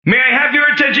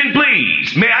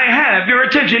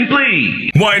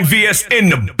proceed. YNVS in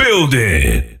the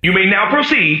building. You may now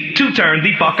proceed to turn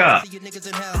the fuck up.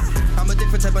 I'm a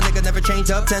different type of nigga, never change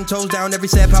up. 10 toes down, every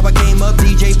step how I came up.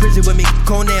 DJ Prison with me,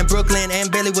 Conan, Brooklyn,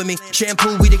 and Bailey with me.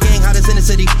 Shampoo, we the gang, hottest in the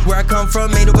city. Where I come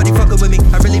from, ain't nobody fucking with me.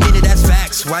 I really mean it, that's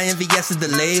facts. YNVS is the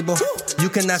label. You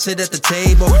cannot sit at the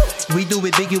table. We do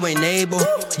it big, you ain't able.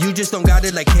 You just don't got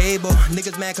it like cable.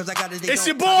 Niggas mad cause I got it. It's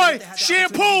your boy,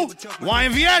 Shampoo,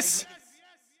 YNVS.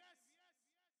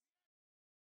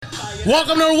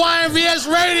 Welcome to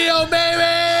YNVS Radio, baby.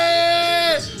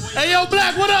 Hey, yo,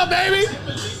 Black, what up, baby?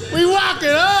 We rockin',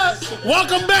 huh?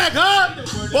 Welcome back, huh?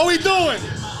 What we doing?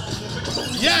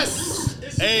 Yes.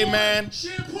 Hey, man.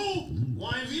 Shampoo,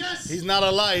 YNVS. He's not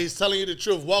a liar. He's telling you the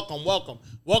truth. Welcome, welcome.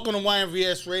 Welcome to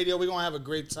YNVS Radio. We're going to have a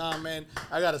great time, man.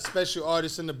 I got a special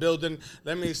artist in the building.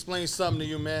 Let me explain something to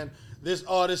you, man. This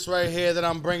artist right here that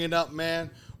I'm bringing up, man,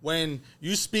 when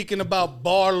you speaking about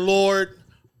bar lord,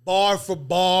 bar for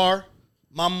bar,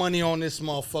 my money on this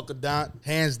motherfucker,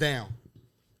 hands down.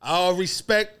 I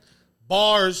respect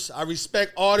bars. I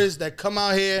respect artists that come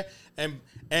out here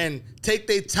and take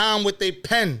their time with their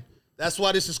pen. That's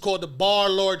why this is called the Bar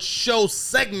Lord Show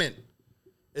segment.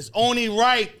 It's only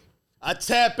right I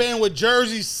tap in with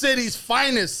Jersey City's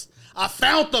finest. I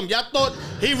found them. Y'all thought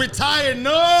he retired.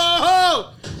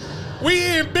 No!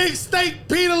 We in Big Steak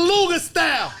Peter Luger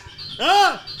style.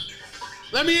 Huh?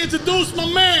 Let me introduce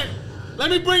my man. Let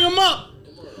me bring him up.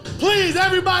 Please,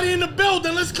 everybody in the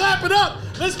building, let's clap it up.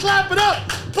 Let's clap it up.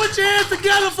 Put your hands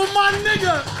together for my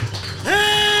nigga,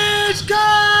 Hitchcock!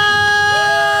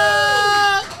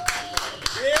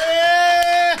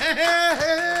 Yeah!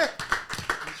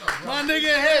 My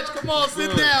nigga Hitch, come on,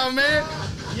 sit down, man.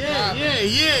 Yeah.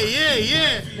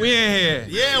 We in here.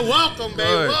 Yeah, welcome,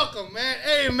 baby. Welcome, man.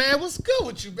 Hey, man, what's good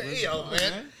with you, baby? Yo,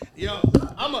 man. Yo,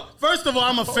 first of all,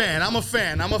 I'm a fan. You know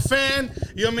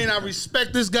what I mean? I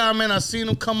respect this guy, man. I've seen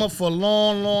him come up for a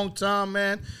long, long time,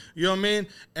 man. You know what I mean?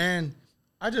 And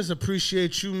I just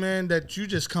appreciate you, man, that you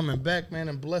just coming back, man,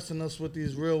 and blessing us with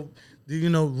these real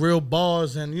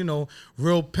bars and,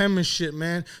 real penmanship,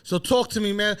 man. So talk to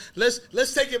me, man. Let's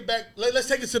take it back. Let's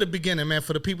take it to the beginning, man,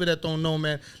 for the people that don't know,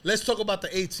 man. Let's talk about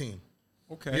the A-Team.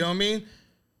 Okay. You know what I mean?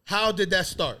 How did that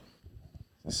start?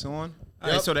 It's on. All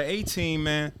right, so the A-Team,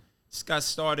 man, this got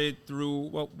started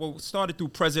through, started through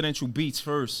Presidential Beats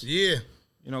first. Yeah.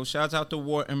 Shouts out to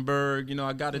Wartenberg.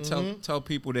 I got to tell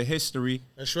people the history.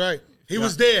 That's right. He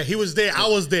was there. I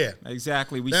was there.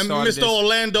 Exactly. We started Mr. This.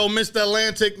 Orlando, Mr.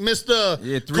 Atlantic,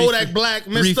 Mr. Kodak Black,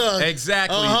 Mr.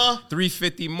 Exactly.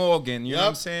 350 Morgan. You know what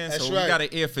I'm saying? That's so right. We got an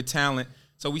ear for talent.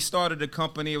 So we started a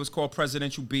company. It was called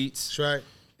Presidential Beats. That's right.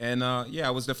 And,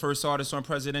 I was the first artist on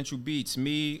Presidential Beats.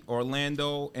 Me,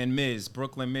 Orlando, and Miz,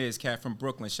 Brooklyn Miz, cat from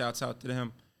Brooklyn. Shouts out to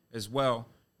him as well.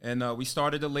 And we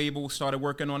started the label, started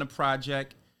working on a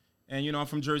project. And, I'm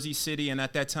from Jersey City, and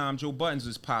at that time, Joe Buttons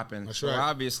was popping. That's so right.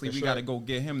 obviously, we got to go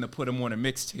get him to put him on a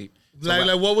mixtape.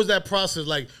 Like, what was that process?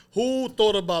 Like, who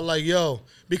thought about,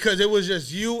 because it was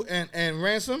just you and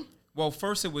Ransom? Well,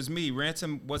 first it was me.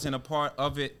 Ransom wasn't a part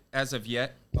of it as of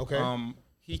yet. Okay.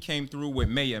 He came through with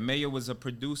Maya. Maya was a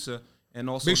producer and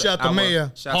also big shout out to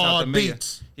Maya. Shout out to Maya.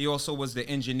 Beats. He also was the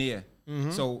engineer.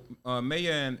 Mm-hmm. So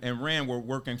Maya and Rand were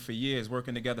working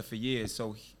together for years.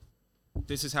 So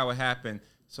this is how it happened.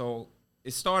 So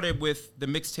it started with the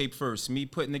mixtape first. Me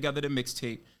putting together the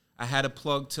mixtape. I had a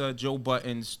plug to Joe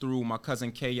Buttons through my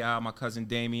cousin K.I., my cousin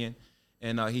Damien,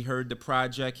 and he heard the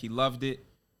project. He loved it.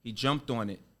 He jumped on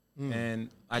it, and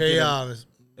I K.I.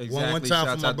 Exactly. One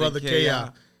time for my brother K.I.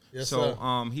 Yes, so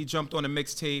sir. He jumped on the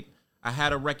mixtape. I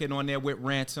had a record on there with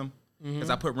Ransom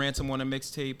because I put Ransom on a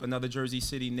mixtape, another Jersey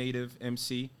City native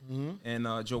MC. And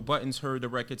Joe Buttons heard the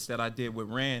records that I did with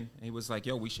Rand, and he was like,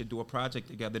 yo, we should do a project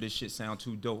together. This shit sound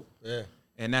too dope. Yeah.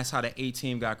 And that's how the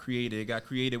A-Team got created. It got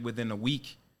created within a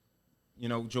week.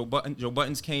 Joe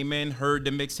Buttons came in, heard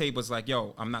the mixtape, was like,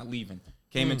 yo, I'm not leaving.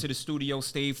 Came into the studio,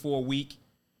 stayed for a week,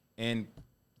 and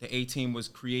the A-Team was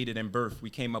created and birthed. We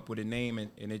came up with a name,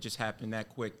 and it just happened that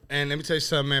quick. And let me tell you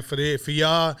something, man. For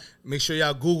y'all, make sure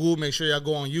y'all Google, make sure y'all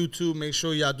go on YouTube, make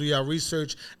sure y'all do y'all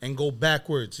research and go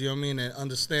backwards, you know what I mean, and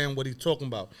understand what he's talking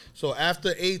about. So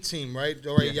after A-Team, right?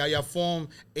 All right, y'all form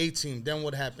A-Team. Then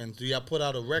what happens? Do y'all put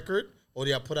out a record? Or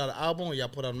do y'all put out an album, or y'all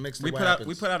put out a mixtape? We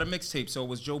put out a mixtape. So it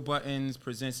was Joe Buttons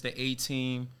presents the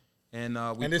A-Team, and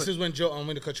this is when Joe. I'm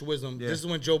going to cut your wisdom. Yeah. This is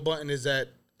when Joe Button is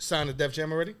signed to Def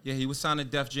Jam already. Yeah, he was signed to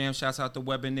Def Jam. Shouts out to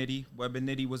Web and Nitty. Web and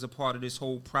Nitty was a part of this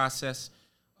whole process.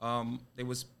 They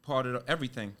was part of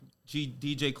everything.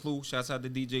 DJ Clue. Shouts out to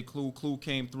DJ Clue. Clue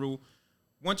came through.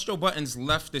 Once Joe Buttons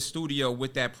left the studio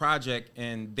with that project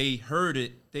and they heard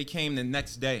it, they came the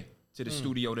next day to the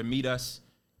studio to meet us.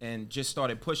 and just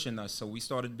started pushing us. So we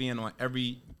started being on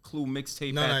every Clue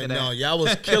mixtape after that. No, y'all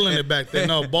was killing it back then.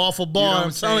 No, bar for bar. You know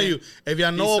I'm telling you, if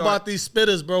y'all know about these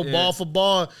spitters, bro, bar for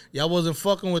bar, y'all wasn't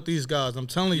fucking with these guys. I'm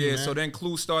telling you, man. So then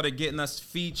Clue started getting us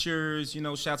features. You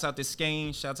know, shouts out to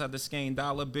Skane. Shouts out to Skane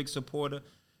Dollar, big supporter.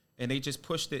 And they just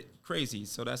pushed it crazy.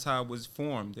 So that's how it was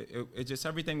formed. It just,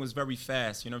 everything was very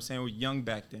fast. You know what I'm saying? We were young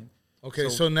back then. Okay,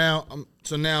 so now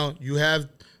you have,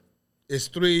 it's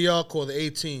 3 of y'all called the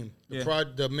A-Team.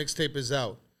 The mixtape is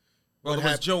out. Well, it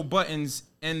was Joe Buttons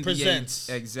and Presents.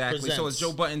 the A. Exactly. Presents. So it's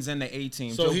Joe Buttons and the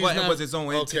A-Team. So Joe Button was his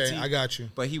own entity. Okay, I got you.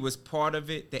 But he was part of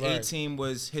it. The Right. A-Team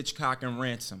was Hitchcock and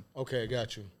Ransom. Okay, I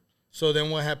got you. So then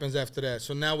what happens after that?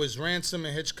 So now it's Ransom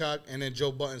and Hitchcock, and then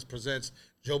Joe Buttons presents.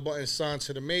 Joe Buttons signed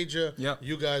to the major. Yep.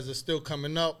 You guys are still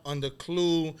coming up under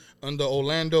Clue, under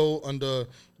Orlando, under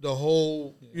the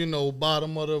whole,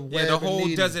 bottom of the web. Yeah, the whole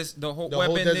Nitty. Desert, the whole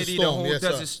Web and Nitty, the whole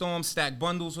Desert Storm. Stack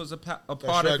Bundles was a part of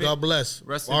it. God bless.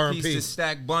 Rest in R&P. peace to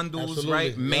Stack Bundles, Absolutely.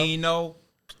 right? Yep. Mano.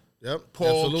 Yep.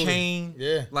 Paul Absolutely. Kane.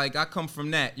 Yeah. Like, I come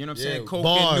from that. You know what I'm Yeah. saying? Coke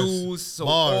Bars. and News. So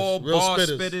Bars. all Real bar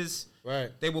spitters. spitters.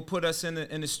 Right. They would put us in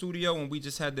the studio, and we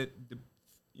just had to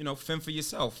fend for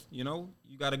yourself. You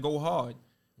got to go hard.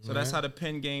 So that's how the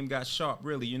pen game got sharp,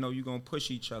 really. You're going to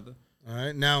push each other. All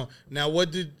right. Now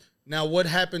what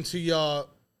happened to y'all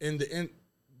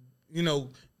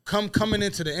coming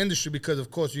into the industry, because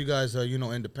of course you guys are,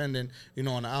 independent,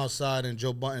 on the outside, and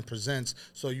Joe Button presents.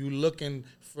 So you looking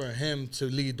for him to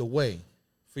lead the way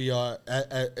for y'all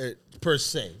per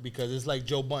se, because it's like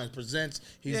Joe Button presents,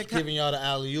 he's giving y'all the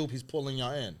alley-oop, he's pulling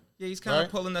y'all in. Yeah, he's kind of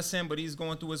pulling us in, but he's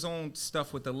going through his own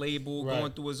stuff with the label,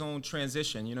 going through his own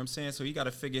transition. You know what I'm saying? So he got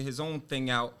to figure his own thing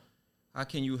out. How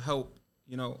can you help,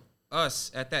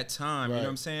 us at that time? You know what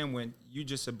I'm saying? When you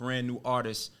just a brand new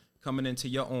artist coming into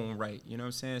your own right. You know what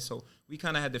I'm saying? So we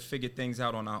kind of had to figure things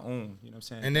out on our own. You know what I'm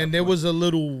saying? And then there was a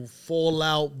little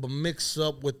fallout, but mix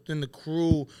up within the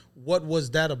crew. What was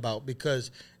that about?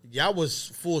 Because y'all was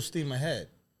full steam ahead.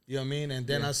 You know what I mean? And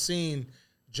then I seen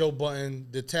Joe Button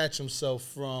detach himself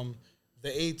from the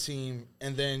A-Team,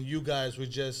 and then you guys were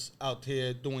just out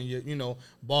here doing your,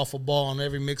 ball for ball on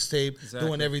every mixtape,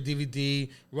 doing every DVD,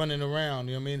 running around.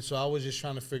 You know what I mean? So I was just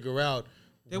trying to figure out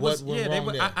what went wrong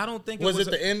there. I don't think was it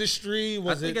the industry?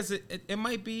 I think it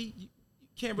might be. You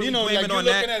can't really like blame it you're on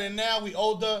looking that. at it now. We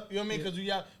older. You know what I mean?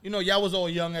 Because y'all was all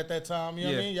young at that time. You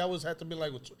know what I mean? Y'all was had to be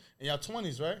like in y'all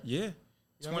 20s, right? Yeah.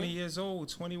 20 years old,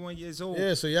 21 years old.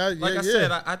 Yeah, so y'all, like I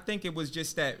said, I think it was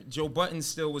just that Joe Button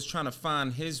still was trying to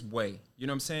find his way. You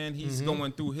know what I'm saying? He's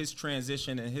going through his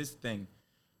transition and his thing.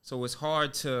 So it's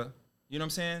hard to, you know what I'm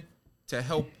saying, to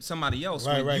help somebody else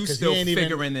when you still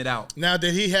figuring it out. Now,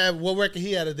 did he have, what record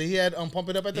he had? Did he had Pump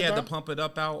It Up at the time? He had to Pump It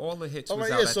Up out. All the hits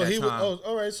was out so at that he time.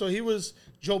 all right, so he was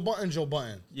Joe Button.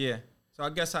 Yeah. So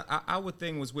I guess our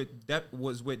thing was with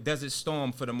Desert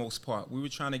Storm for the most part. We were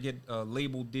trying to get a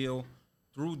label deal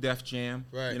through Def Jam.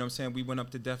 Right. You know what I'm saying? We went up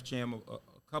to Def Jam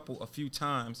a few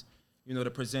times, to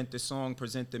present the song,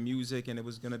 present the music, and it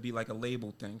was going to be like a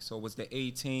label thing. So it was the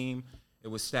A-Team. It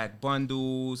was Stack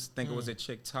Bundles. I think it was a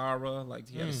chick, Tara. Like,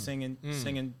 he had a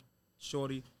singing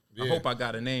shorty. Yeah. I hope I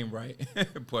got a name right.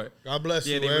 But God bless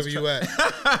you, wherever you at.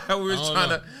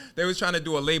 They was trying to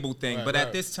do a label thing. But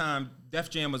at this time, Def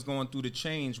Jam was going through the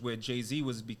change where Jay-Z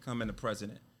was becoming the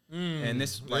president. And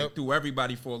this threw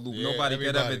everybody for a loop. Yeah, Nobody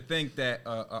could ever think that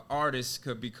an artist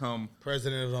could become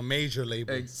president of a major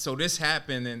label. So this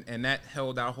happened, and that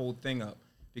held our whole thing up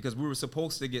because we were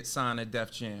supposed to get signed at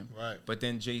Def Jam. Right. But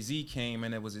then Jay-Z came,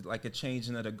 and it was like a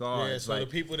changing of the guards. Yeah, so the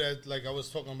people that, like I was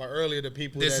talking about earlier, the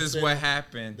people this that is what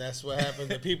happened. That's what happened.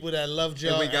 The people that loved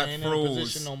y'all we got ain't froze. in a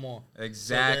position no more.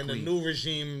 Exactly. So then the new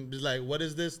regime is like, what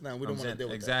is this? Now we don't want to deal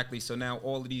with that. Exactly. So now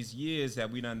all of these years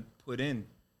that we done put in,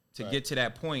 to get to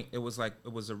that point, it was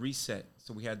a reset.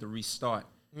 So we had to restart.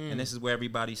 And this is where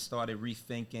everybody started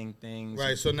rethinking things.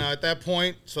 Right. So now at that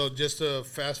point, so just to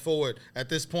fast forward, at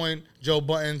this point, Joe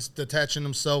Button's detaching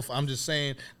himself. I'm just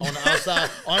saying on the outside.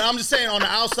 On the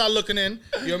outside looking in.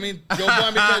 You know what I mean? Joe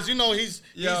Button, because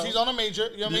he's on a major.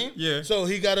 You know what I mean? Yeah. So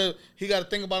he gotta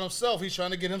think about himself. He's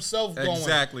trying to get himself going.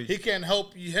 Exactly. He can't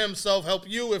help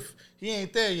you if he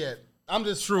ain't there yet. I'm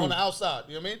just on the outside.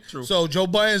 You know what I mean? True. So Joe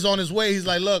Button's on his way. He's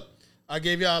like, look, I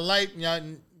gave y'all a light. Y'all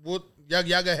go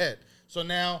ahead. So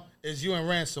now it's you and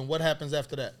Ransom. What happens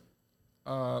after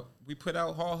that? We put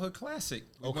out Hard Hood Classic.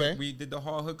 We did the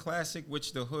Hard Hood Classic,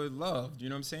 which the hood loved. You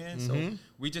know what I'm saying? So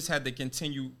we just had to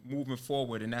continue moving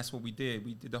forward, and that's what we did.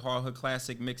 We did the Hard Hood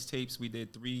Classic mixtapes. We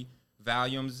did 3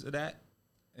 volumes of that,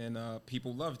 and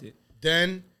people loved it.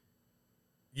 Then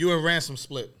you and Ransom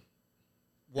split.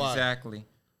 Why? Exactly.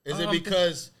 Is it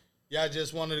because Y'all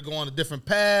just wanted to go on a different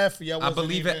path. Y'all I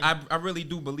believe it. I really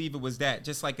do believe it was that.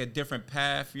 Just like a different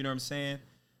path, you know what I'm saying?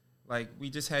 Like, we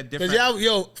just had different... Cause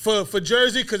y'all, for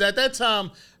Jersey, because at that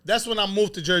time, that's when I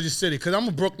moved to Jersey City. Because I'm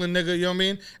a Brooklyn nigga, you know what I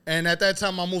mean? And at that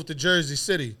time, I moved to Jersey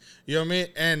City, you know what I mean?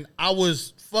 And I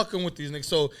was fucking with these niggas.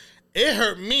 So it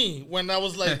hurt me when I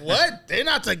was like, what? They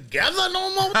not together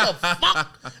no more? What the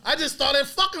fuck? I just started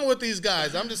fucking with these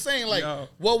guys. I'm just saying, like,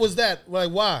 what was that? Like,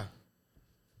 why?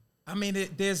 I mean,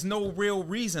 there's no real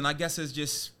reason. I guess it's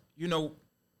just, you know,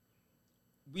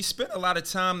 we spent a lot of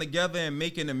time together and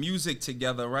making the music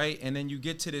together, right? And then you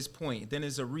get to this point, then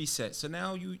there's a reset. So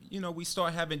now you know, we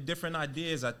start having different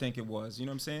ideas. I think it was, you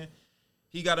know what I'm saying?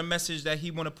 He got a message that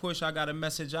he want to push. I got a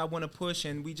message I want to push,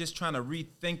 and we just trying to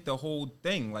rethink the whole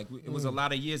thing. Like, it was a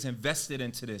lot of years invested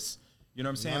into this. You know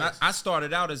what I'm saying? Nice. I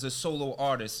started out as a solo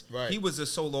artist. Right. He was a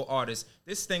solo artist.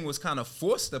 This thing was kind of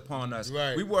forced upon us.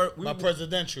 Right. We were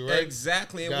presidential, right?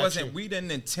 Exactly. It wasn't. We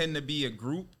didn't intend to be a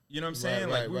group. You know what I'm saying?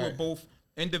 Right, like, we were both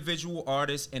individual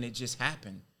artists, and it just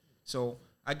happened. So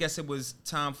I guess it was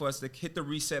time for us to hit the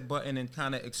reset button and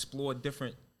kind of explore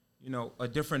different, you know, a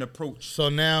different approach. So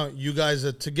now you guys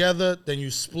are together, then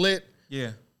you split.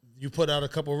 Yeah. You put out a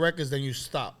couple records, then you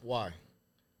stop. Why?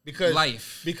 Because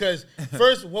life. Because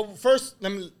first,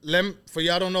 let me for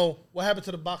y'all don't know what happened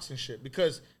to the boxing shit.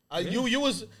 Because you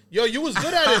was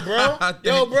good at it, bro.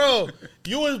 Yo, bro,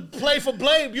 you was play for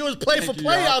play. You was play for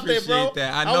play out there, bro.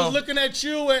 That. I was looking at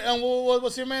you and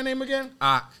what's your man name again?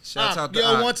 Shouts out to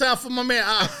Yo, one time for my man.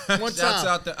 One time. Shouts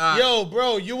out to Yo,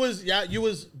 bro, you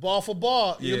was ball for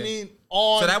ball. Yeah. You mean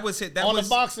on? So that was it. The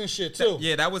boxing shit too.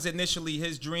 That was initially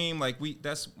his dream. Like,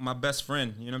 that's my best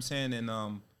friend. You know what I'm saying?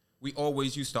 And we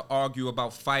always used to argue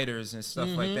about fighters and stuff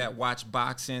like that. Watch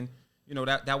boxing. You know,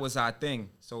 that was our thing.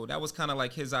 So that was kind of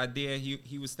like his idea.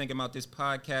 He was thinking about this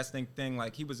podcasting thing.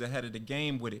 Like, he was ahead of the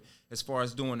game with it as far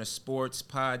as doing a sports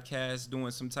podcast,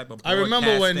 doing some type of broadcasting. I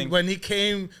remember when he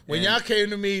came, y'all came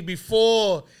to me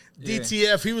before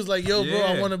DTF, he was like, yo, bro,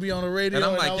 I want to be on the radio. And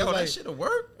I'm like, yo, that shit will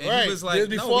work. And right. He was like,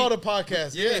 before the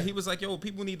podcast. Yeah, he was like, yo,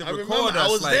 people need to record remember,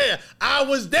 us. I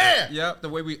was there. Yep, the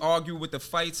way we argue with the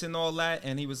fights and all that.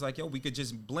 And he was like, yo, we could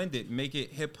just blend it, make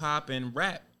it hip hop and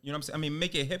rap. You know what I'm saying? I mean,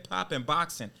 make it hip hop and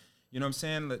boxing. You know what I'm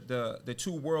saying? The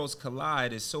two worlds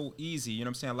collide is so easy. You know what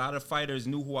I'm saying? A lot of fighters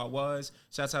knew who I was.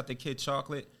 Shouts out to Kid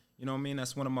Chocolate. You know what I mean?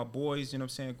 That's one of my boys. You know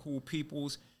what I'm saying? Cool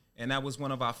peoples. And that was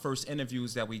one of our first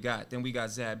interviews that we got. Then we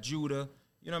got Zab Judah.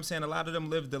 You know what I'm saying? A lot of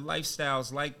them live the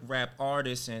lifestyles like rap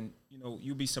artists, and, you know,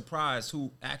 you'll be surprised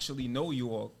who actually know you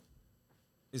or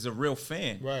is a real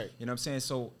fan. Right. You know what I'm saying?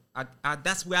 So I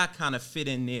that's where I kind of fit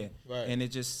in there. Right. And it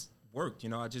just worked. You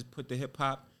know, I just put the hip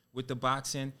hop with the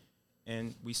boxing,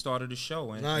 and we started the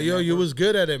show. And, you was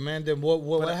good at it, man. Then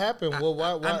what happened?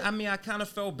 Why? I mean, I kind of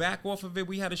fell back off of it.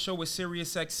 We had a show with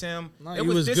Sirius XM.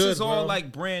 This is all bro.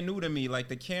 like brand new to me, like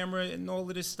the camera and all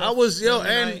of this stuff. I was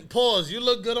pause. You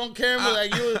look good on camera,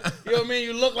 like you know what I mean.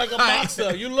 You look like a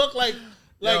boxer. You look like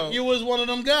you was one of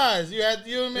them guys. You know what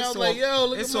I mean. I was like, yo,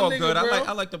 look at my nigga, it's all good. bro.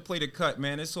 I like to play the cut,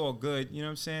 man. It's all good. You know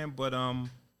what I'm saying? But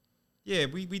yeah,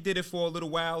 we did it for a little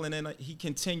while, and then he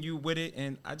continued with it,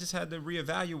 and I just had to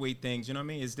reevaluate things. You know what I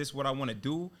mean? Is this what I want to do?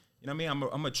 You know what I mean?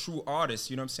 I'm a true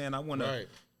artist. You know what I'm saying? I want to,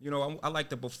 you know, I like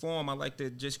to perform. I like to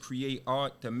just create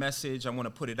art, the message. I want to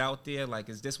put it out there. Like,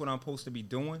 is this what I'm supposed to be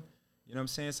doing? You know what I'm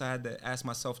saying? So I had to ask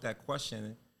myself that question.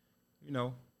 And, you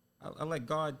know, I let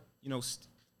God, you know,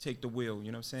 take the wheel.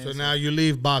 You know what I'm saying? So now you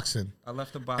leave boxing. I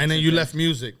left the boxing. And then you left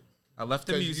music. I left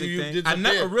the music thing. I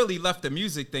never really left the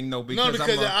music thing, though,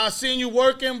 because I seen you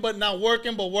working, but not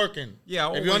working, but working.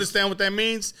 Yeah, if you understand what that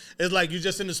means, it's like you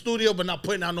just in the studio, but not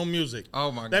putting out no music.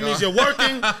 Oh my God! That means you're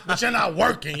working, but you're not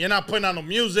working. You're not putting out no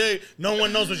music. No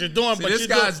one knows what you're doing. See, but this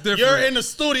guy's different. You're in the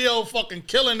studio, fucking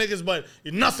killing niggas, but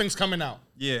nothing's coming out.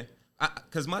 Yeah,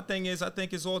 because my thing is, I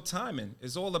think it's all timing.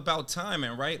 It's all about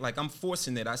timing, right? Like, I'm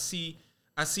forcing it. I see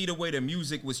the way the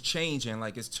music was changing.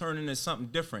 Like, it's turning into something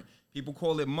different. People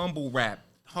call it mumble rap,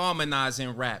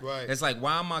 harmonizing rap. Right. It's like,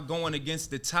 why am I going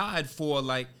against the tide for?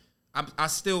 Like, I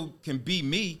still can be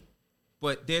me,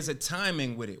 but there's a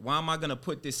timing with it. Why am I gonna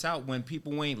put this out when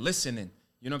people ain't listening?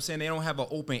 You know what I'm saying? They don't have an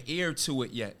open ear to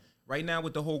it yet. Right now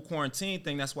with the whole quarantine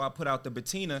thing, that's why I put out the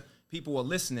Bettina. People are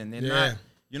listening. They're not.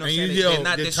 You know what I'm saying? They're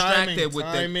not distracted with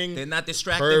they're not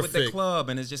distracted with the club,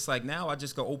 and it's just like, now I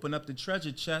just go open up the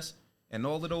treasure chest and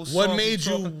all of those. What made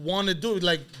you want to do it?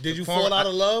 Like, did you fall out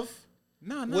of love?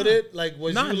 No. With it, like,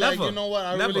 was you never. like, you know what?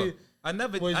 I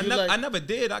never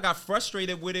did. I got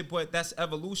frustrated with it, but that's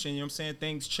evolution. You know what I'm saying?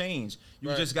 Things change. You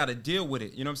just got to deal with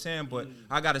it. You know what I'm saying? But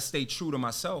I got to stay true to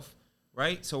myself,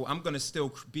 right? So I'm gonna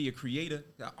still be a creator.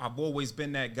 I've always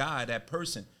been that guy, that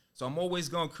person. So I'm always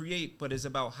going to create, but it's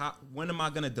about when am I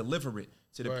going to deliver it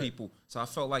to the people? So I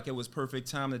felt like it was perfect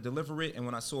time to deliver it. And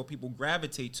when I saw people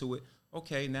gravitate to it,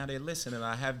 okay, now they're listening.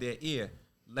 I have their ear.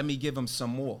 Let me give them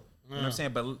some more. You know what I'm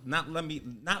saying? But not let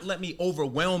me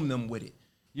overwhelm them with it.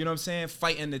 You know what I'm saying?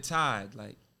 Fighting the tide.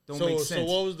 Like, don't make sense. So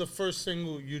what was the first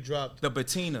single you dropped? The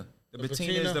Bettina. The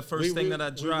Bettina is the first thing that I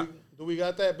dropped. Do we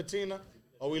got that, Bettina?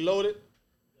 Are we loaded?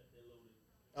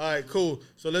 All right, cool.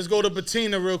 So let's go to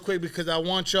Bettina real quick because I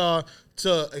want y'all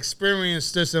to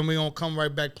experience this, and we're going to come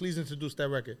right back. Please introduce that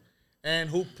record. And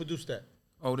who produced that?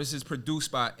 Oh, this is produced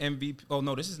by MVP. Oh,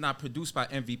 no, this is not produced by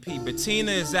MVP.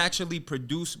 Bettina is actually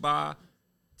produced by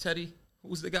Teddy.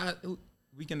 Who's the guy?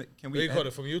 Can we got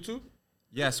it from YouTube?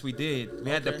 Yes, we did. We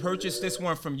had to purchase this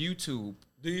one from YouTube.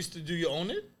 Do you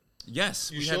own it? Yes,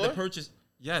 we had to purchase.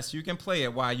 Yes, you can play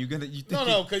it. Why? No,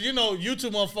 because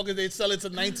YouTube motherfuckers, they sell it to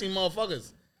 19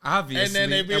 motherfuckers. Obviously. And then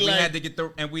they be like, we had to get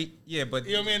but you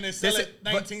know what I mean? They sell it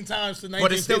 19 times to 19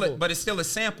 people. But it's still a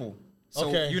sample.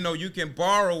 So, you can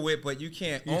borrow it, but you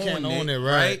can't own it,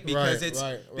 right? Because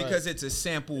it's a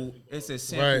sample. It's a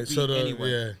sample beat anyway.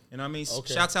 Yeah. You know what I mean?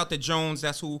 Okay. Shouts out to Jones.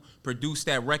 That's who produced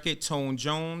that record, Tone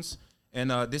Jones.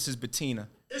 And this is Bettina.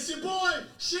 It's your boy,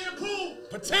 Shampoo.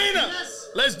 Bettina. Yes.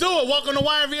 Let's do it. Welcome to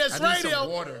YNVS Radio.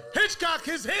 Some water. Hitchcock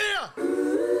is here.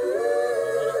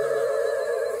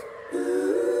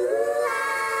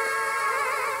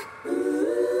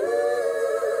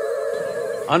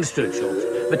 Understood, Schultz.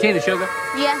 Bettina Sugar?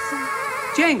 Yes.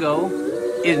 Django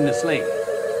isn't a slave.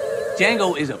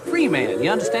 Django is a free man, you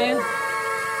understand?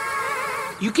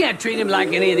 You can't treat him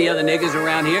like any of the other niggas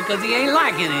around here because he ain't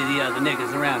like any of the other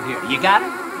niggas around here. You got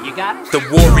it? You got it? The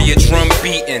warrior drum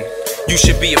beating. You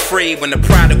should be afraid when the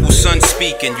prodigal son's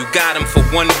speaking. You got him for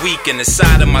 1 week and the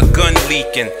side of my gun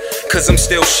leaking. Cause I'm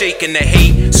still shaking the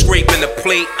hate, scraping the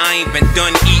plate. I ain't been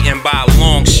done eating by a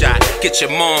long shot. Get your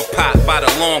mom popped by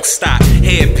the long stop.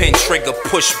 Hairpin trigger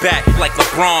push back like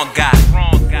LeBron got.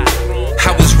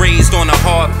 I was raised on a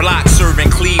hard block, serving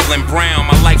Cleveland Brown.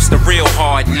 My life's the real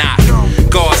hard knock.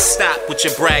 God, stop with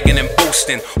your bragging and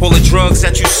boasting. All the drugs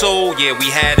that you sold, yeah, we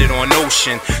had it on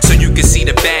Ocean. So you can see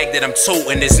the bag that I'm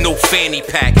toting, there's no fanny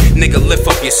pack. Nigga, lift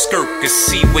up your skirt to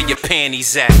see where your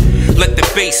panties at. Let the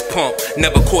bass pump,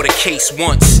 never caught a case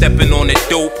once. Stepping on the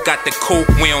dope, got the coke,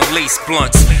 we on lace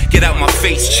blunts. Get out my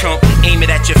face, chump, aim it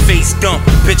at your face, dump.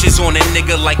 Bitches on a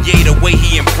nigga like Ye the way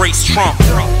he embraced Trump.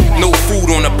 No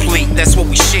food on the plate, that's what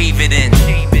we shave it in.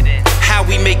 How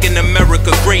we making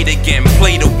America great again?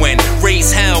 Play to win,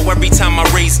 raise hell every time I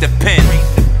raise the pen.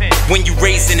 When you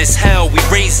raising this hell, we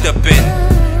raised up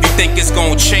in. You think it's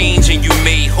gonna change and you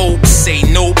made hope? Say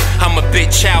nope, I'm a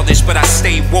bit childish but I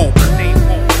stay woke.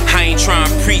 I ain't trying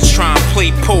to preach, trying to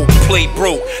play pope, play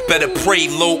broke. Better pray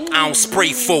low, I don't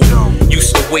spray folk.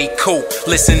 Used to wait coat,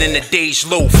 listening to Dej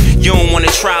Loaf. You don't wanna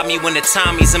try me when the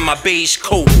Tommy's in my beige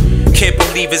coat. Can't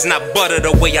believe it's not butter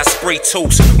the way I spray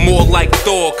toast. More like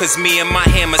Thor, cause me and my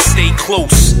hammer stay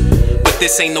close. But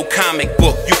this ain't no comic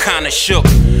book, you kinda shook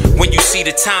when you see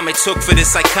the time it took for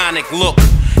this iconic look.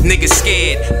 Niggas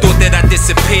scared, thought that I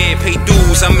disappeared. Pay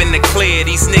dues, I'm in the clear.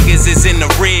 These niggas is in the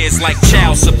rears like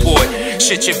child support.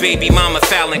 Shit your baby mama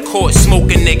foul in court.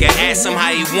 Smoke a nigga, ask him how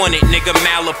he want it, nigga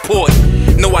Malaport.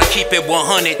 No, I keep it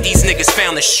 100, these niggas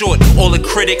found it short. All the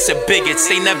critics are bigots,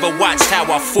 they never watched how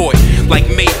I fought. Like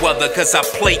Mayweather, cause I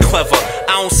play clever.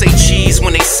 I don't say cheese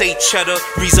when they say cheddar.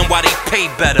 Reason why they pay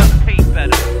better.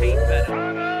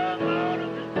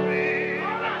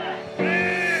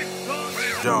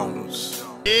 Jones.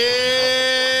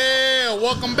 Yeah,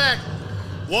 welcome back.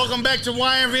 Welcome back to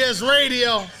YNVS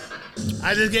Radio.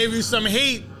 I just gave you some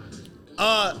heat.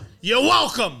 You're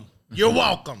welcome. You're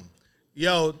welcome.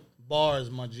 Yo,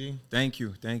 bars, my G. Thank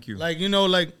you.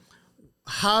 Like,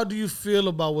 how do you feel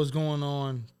about what's going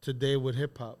on today with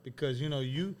hip hop? Because,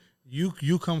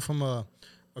 you come from a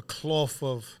cloth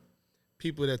of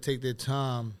people that take their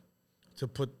time to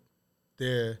put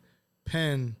their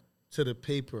pen to the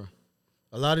paper.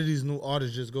 A lot of these new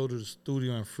artists just go to the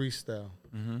studio and freestyle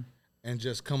and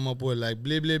just come up with like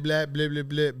blah, blah, blah, blah, blah,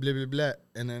 blah, blah, blah, blah.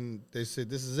 And then they say,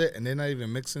 this is it. And they're not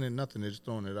even mixing it, nothing. They're just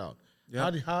throwing it out.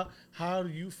 Yep. How do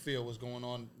you feel what's going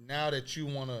on now that you're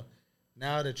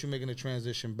making the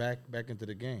transition back into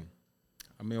the game?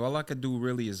 I mean, all I could do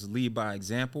really is lead by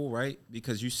example, right?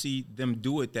 Because you see them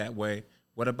do it that way.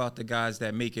 What about the guys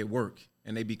that make it work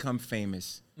and they become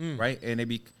famous, right?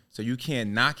 And so you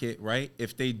can't knock it, right?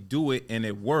 If they do it and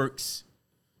it works,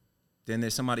 then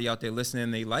there's somebody out there listening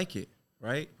and they like it,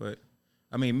 right? But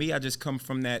I mean, me, I just come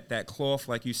from that cloth,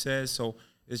 like you said. So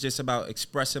it's just about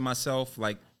expressing myself,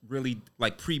 like really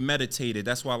like premeditated.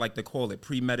 That's why I like to call it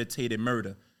premeditated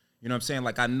murder. You know what I'm saying?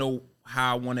 Like I know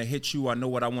how I want to hit you. I know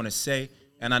what I want to say,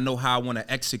 and I know how I want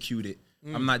to execute it.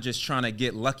 I'm not just trying to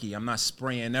get lucky. I'm not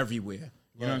spraying everywhere.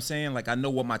 You know what I'm saying? Like, I know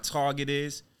what my target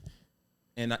is,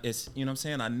 and it's, you know what I'm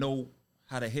saying? I know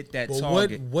how to hit that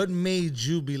target. What made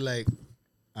you be like,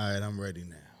 all right, I'm ready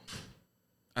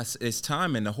now? It's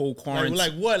timing, the whole quarantine.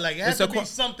 Like what? Like, it has to be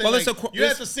something. Well, like, you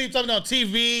have to see something on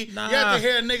TV. Nah. You have to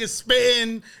hear a nigga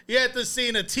spitting. You have to see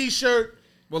in a T-shirt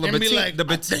and be like,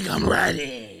 I think I'm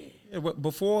ready. Yeah,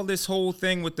 before all this whole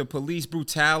thing with the police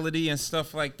brutality and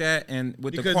stuff like that, and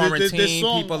with because the quarantine, this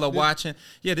song, people are watching.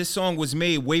 Yeah, this song was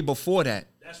made way before that.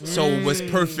 So it was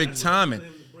perfect timing.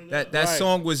 That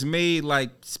song was made like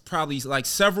probably like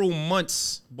several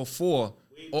months before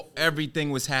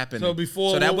everything was happening.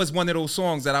 So that was one of those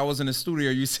songs that I was in the studio.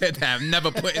 You said that I'm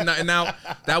never putting nothing out.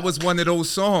 That was one of those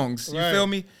songs. You feel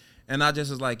me? And I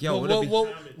just was like, yo,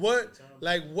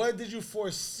 what did you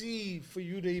foresee for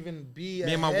you to even be?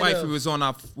 Me and my wife, we was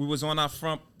on our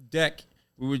front deck.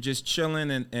 We were just chilling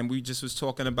and we just was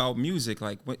talking about music.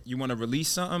 Like, what, you want to release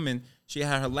something? And she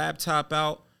had her laptop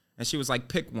out and she was like,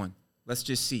 pick one. Let's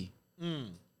just see.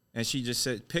 And she just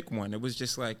said, pick one. It was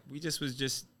just like, we just was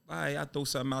just, all right, I throw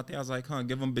something out there. I was like,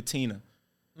 give them Bettina.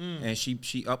 And she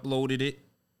uploaded it.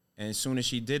 And as soon as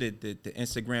she did it, the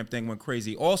Instagram thing went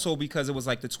crazy. Also because it was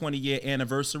like the 20-year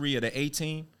anniversary of the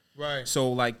A-Team. Right.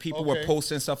 So like people were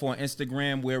posting stuff on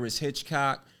Instagram, where is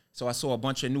Hitchcock? So I saw a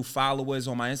bunch of new followers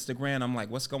on my Instagram. I'm like,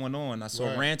 what's going on? I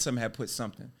saw Ransom had put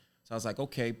something. So I was like,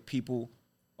 okay, people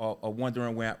are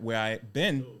wondering where I've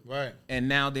been. Right. And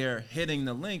now they're hitting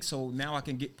the link. So now I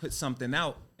can put something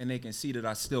out and they can see that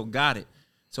I still got it.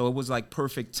 So it was like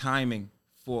perfect timing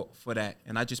for that.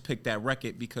 And I just picked that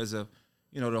record because of,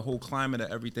 the whole climate of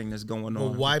everything that's going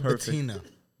on. But why Bettina?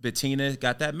 Bettina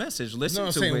got that message. Listen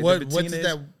to it.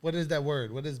 What is that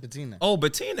word? What is Bettina? Oh,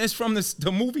 Bettina is from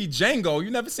the movie Django.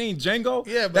 You never seen Django?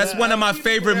 Yeah, but that's one of my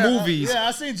favorite movies. Yeah,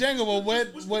 I seen Django.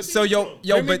 But what? So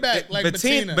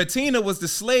Bettina. Bettina was the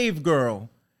slave girl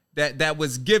that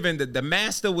was given. The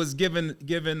master was given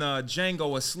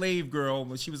Django a slave girl,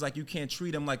 but she was like, you can't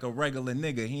treat him like a regular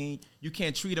nigga. You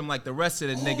can't treat him like the rest of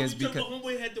the niggas because the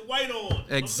homeboy had the white on.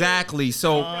 Exactly.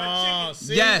 So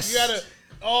yes. You gotta.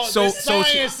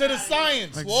 Science to the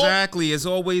science. Exactly. Whoa. It's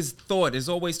always thought. It's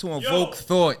always to invoke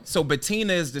thought. So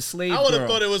Bettina is the slave girl. I would have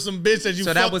thought it was some bitch that you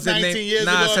fucked 19 years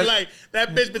ago. Like, that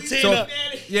bitch Bettina.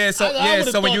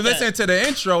 So when you listen to the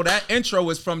intro, that intro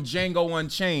is from Django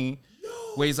Unchained,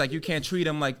 where he's like, you can't treat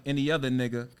him like any other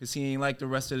nigga because he ain't like the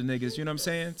rest of the niggas. You know what I'm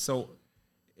saying? So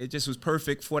it just was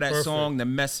perfect for that song, the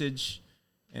message.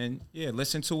 And yeah,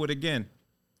 listen to it again.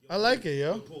 I like it,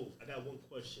 yo. I got one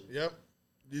question. Yep.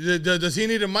 Does he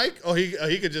need a mic, or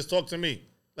he could just talk to me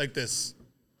like this?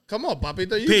 Come on,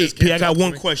 Papito. P, I got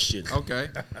one question. Okay.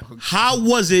 How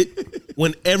was it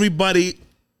when everybody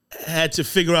had to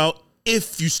figure out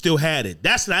if you still had it?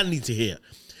 That's what I need to hear.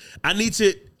 I need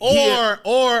to hear.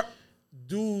 Or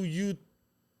do you...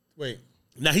 Wait.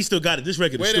 Now, he still got it. This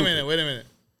record is stupid. Wait a minute.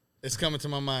 It's coming to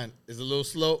my mind. It's a little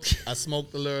slow. I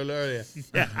smoked a little earlier.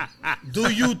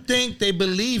 Do you think they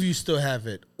believe you still have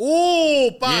it?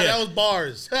 Ooh, that was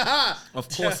bars. Of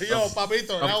course. Yo,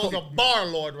 Papito, that was a bar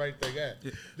lord right there.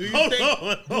 Yeah.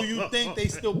 Do you think they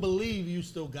still believe you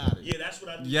still got it? Yeah, that's what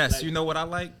I do. Yes, like, you know what I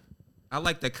like? I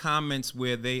like the comments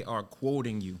where they are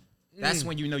quoting you. That's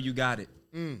when you know you got it.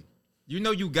 You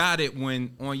know you got it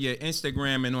when on your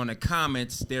Instagram and on the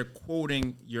comments they're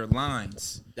quoting your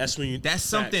lines. That's when you. That's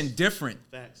something different.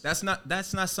 Facts.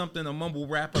 That's not something a mumble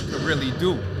rapper could really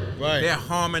do. Right. They're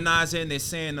harmonizing. They're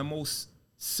saying the most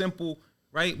simple.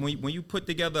 Right. When you put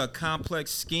together a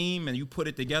complex scheme and you put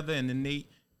it together and then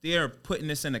they're putting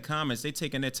this in the comments. They're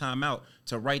taking their time out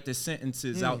to write the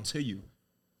sentences out to you.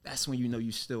 That's when you know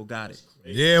you still got it.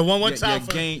 Yeah, one time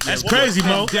for that. That's crazy,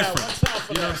 Mo. Different.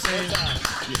 You know what I'm saying?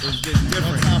 It's just different.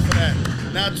 One time for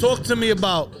that. Now talk to me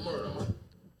about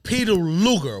Peter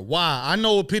Luger. Why? I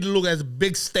know Peter Luger has a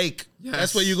big stake. Yes.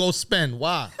 That's where you go spend.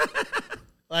 Why?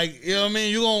 Like, you know what I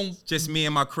mean? You gonna just me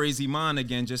and my crazy mind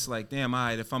again. Just like, damn, all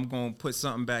right, if I'm gonna put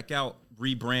something back out,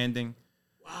 rebranding.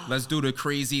 Let's do the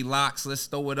crazy locks. Let's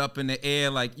throw it up in the air.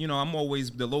 Like, I'm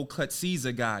always the low cut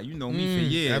Caesar guy. You know me for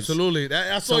years. Absolutely.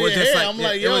 I saw your hair. I'm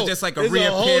like, yo. It was just like a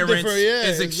reappearance.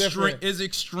 It's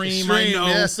extreme. I know.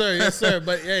 Yes, sir.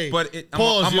 But hey,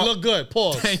 pause. You look good.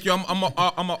 Pause. Thank you.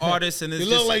 I'm an artist, and it's you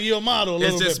look like you're a model.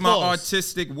 It's just my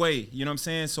artistic way. You know what I'm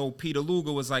saying? So Peter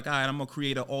Luger was like, all right, I'm gonna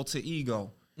create an alter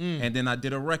ego. And then I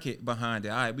did a record behind it.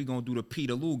 All right, we're gonna do the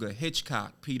Peter Luger,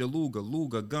 Hitchcock, Peter Luger,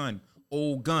 Luger gun,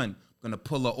 old gun. gonna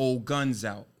pull the old guns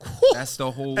out. That's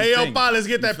the whole Hey, thing. yo, Pa, let's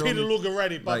get You that feel Peter me? Luger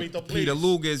ready, Like, Papito, please. Peter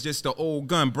Luger is just the old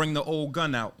gun. Bring the old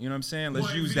gun out. You know what I'm saying?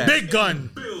 Let's use that. Big gun.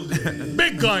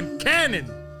 Big gun. Cannon.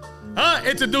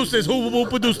 Introduce this. Who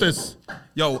produced this?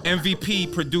 Yo, MVP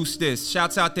produced this.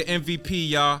 Shouts out to MVP,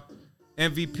 y'all.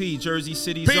 MVP, Jersey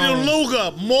City Peter Zone.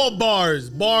 Luger, more bars.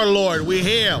 Bar Lord, we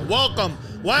here. Welcome.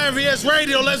 YNVS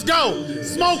Radio, let's go.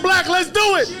 Smoke Black, let's do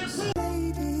it.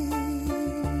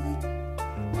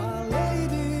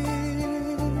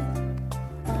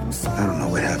 I don't know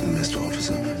what happened, Mr.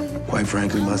 Officer. Quite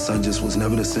frankly, my son just was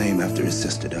never the same after his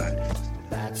sister died.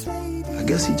 I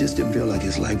guess he just didn't feel like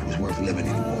his life was worth living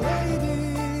anymore.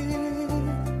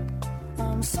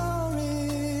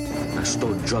 I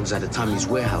stole drugs out of Tommy's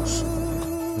warehouse.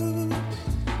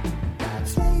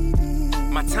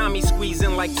 My Tommy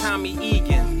squeezing like Tommy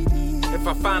Egan. If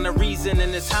I find a reason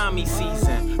in this homie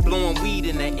season, blowing weed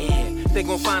in the air, they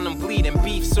gon' find them bleeding.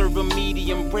 Beef serve 'em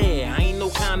medium rare. I ain't no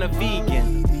kind of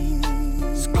vegan.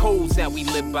 It's codes that we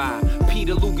live by.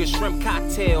 Peter Luger shrimp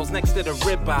cocktails next to the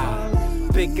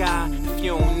ribeye. Big guy, if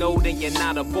you don't know, then you're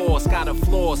not a boss. Got a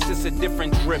flaws, this a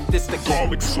different drip. This the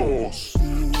garlic sauce.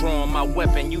 Drawing my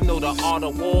weapon, you know the art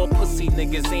of war. Pussy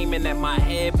niggas aiming at my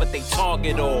head, but they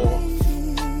target all.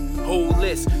 Whole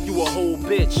list, you a whole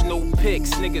bitch, no pics,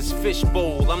 niggas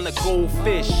fishbowl, I'm the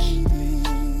goldfish.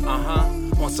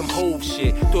 On some whole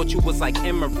shit, thought you was like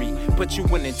Emery, but you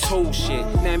went and told shit.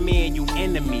 Now me and you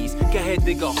enemies, go ahead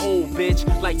dig a hole, bitch.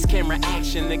 Lights, camera,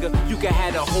 action, nigga, you can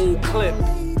have a whole clip.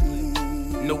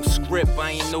 No script,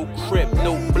 I ain't no crip,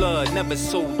 no blood, never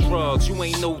sold drugs, you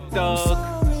ain't no thug.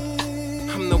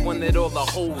 I'm the one that all the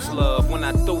hoes love. When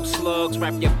I throw slugs,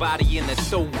 wrap your body in a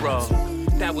throw rug.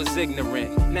 That was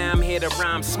ignorant, now I'm here to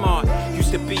rhyme smart.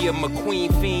 Used to be a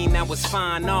McQueen fiend, that was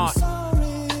fine art.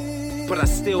 But I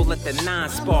still let the 9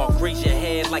 spark. Raise your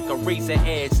head like a razor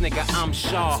edge, nigga, I'm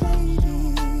sharp.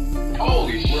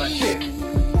 Holy shit.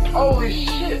 Holy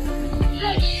shit.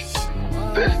 Hitch.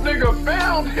 This nigga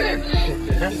found Hitch.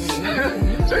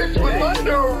 Hitch was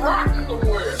under a rock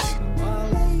somewhere.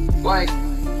 Like,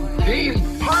 he's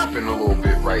popping a little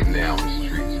bit right now in the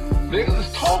streets. Niggas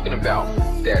is talking about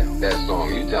that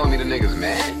song. You telling me the nigga's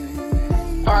mad?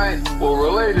 Alright, well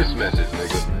relay this message,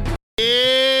 nigga.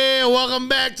 Yeah, welcome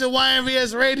back to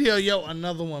YNVS Radio. Yo,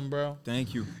 another one, bro.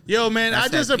 Thank you. Yo, man, That's I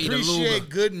just that Peter appreciate Luger.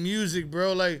 good music,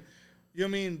 bro. Like, you know what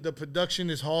I mean? The production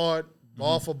is hard,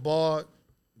 bar for bar.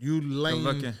 You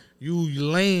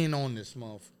laying on this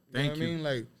motherfucker. Thank Know what you. I mean?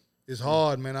 Like, it's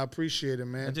hard, man. I appreciate it,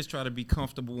 man. I just try to be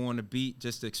comfortable on the beat,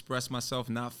 just to express myself,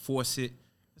 not force it.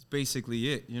 That's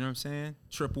basically it. You know what I'm saying?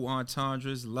 Triple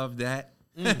entendres, love that.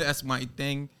 That's my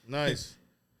thing. Nice.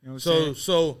 You know what I'm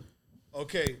saying?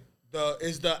 Okay.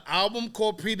 Is the album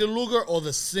called Peter Luger or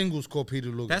the singles called Peter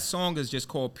Luger? That song is just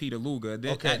called Peter Luger.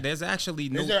 Okay. There's actually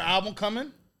no. Is there an album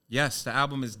coming? Yes, the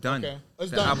album is done. Okay. It's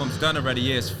the done. album's done already.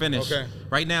 Yeah, it's finished. Okay.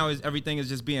 Right now, everything is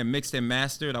just being mixed and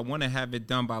mastered. I want to have it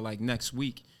done by like next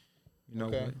week. You know,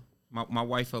 Okay. my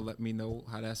wife will let me know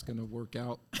how that's gonna work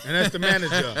out. And that's the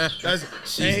manager.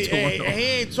 She's doing all- he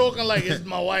ain't talking like it's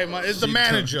my wife. It's the She's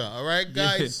manager, doing- all right,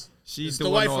 guys? She's it's the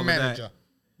doing wife all of of manager. that.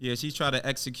 Yeah, she's trying to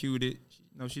execute it.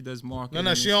 She does marketing.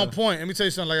 No, she and on stuff. point. Let me tell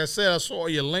you something. Like I said, I saw all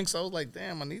your links. I was like,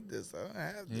 damn, I need this. I don't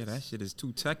have this. Yeah, that shit is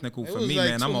too technical It for was me, like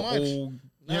man. too I'm an much. old. You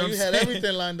No, know you what had I'm saying?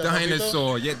 everything lined up.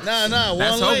 Dinosaur. Papito. Yeah, Nah.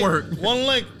 That's One her link. work. One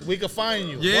link. We can find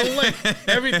you. Yeah. One link.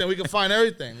 Everything. We can find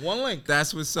everything. One link.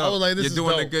 That's what's up. I was like, this You're is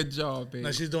doing a dope. good job, baby.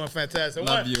 No, she's doing fantastic.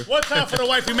 Love you. One time for the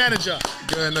wifey manager.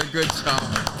 Doing a good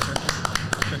job.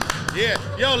 Yeah.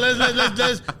 Yo,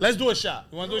 let's do a shot.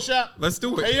 You want to do a shot? Let's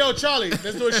do it. Hey, yo, Charlie,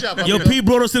 let's do a shot. Yo, Papito. P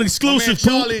brought us an My man exclusive, Pooh.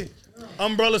 Charlie,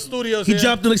 Umbrella Studios He here.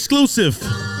 dropped an exclusive.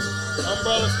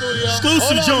 Umbrella Studio. Exclusive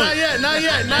Hold on, joint. Not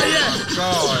yet.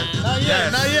 God.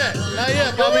 Not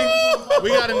yet, Bobby. We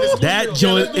got an exclusive. That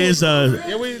joint is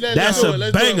that's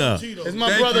a banger. It's my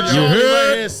Thank brother you. Charlie You heard?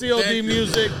 right here, COD Thank you.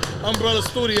 Music, Umbrella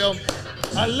Studio.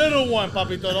 A little one,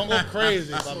 Papito. Don't go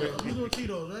crazy, Papi.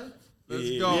 Let's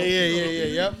go.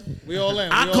 Yep. We all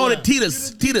in. I call it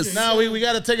Titus. Titus. Now we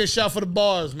got to take a shot for the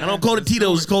bars, man. I don't call it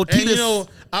Tito's. It's called And Titus. you know,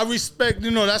 I respect,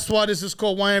 that's why this is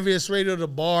called YNVS Radio, the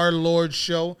Bar Lord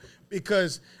Show,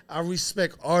 because I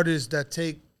respect artists that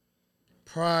take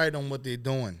pride on what they're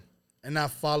doing and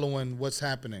not following what's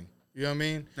happening. You know what I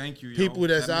mean? Thank you, yo. People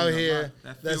that's That out means a here, lot.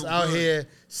 That that's feel out good. here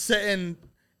setting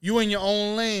you in your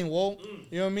own lane, whoa.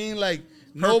 You know what I mean? Like,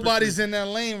 nobody's in that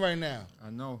lane right now. I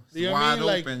know. It's You know what I wide mean?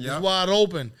 Like, open, yeah. it's wide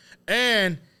open.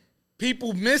 And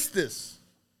people miss this.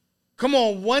 Come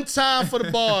on, one time for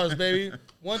the bars, baby.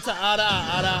 One time.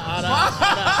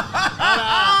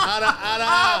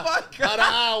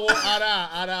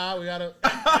 We gotta.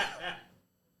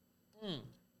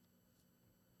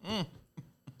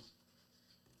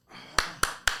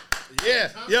 Yeah,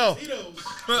 yo.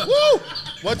 Woo!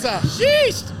 What's up?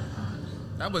 Sheesh.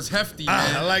 That was hefty,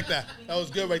 man. I like that. That was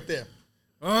good right there.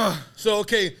 So,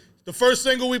 okay, the first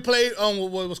single we played,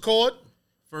 what was called?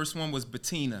 First one was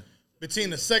Bettina.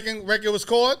 Bettina. Second record was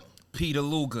called? Peter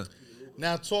Luger.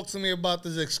 Now talk to me about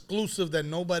this exclusive that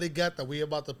nobody got that we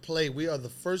about to play. We are the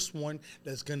first one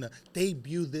that's going to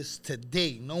debut this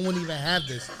today. No one even have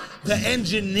this. The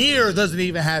engineer doesn't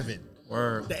even have it.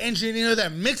 Word. The engineer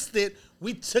that mixed it,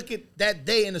 we took it that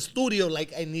day in the studio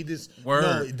like, I need this. Word.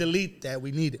 No, delete that.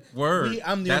 We need it. Word.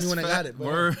 I'm the only one that got it.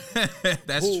 Word.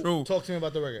 That's true. Talk to me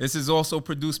about the record. This is also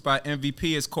produced by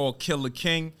MVP. It's called Killer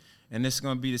King. And this is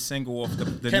going to be the single off the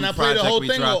Can new I play the project whole we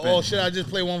thing dropping. or should I just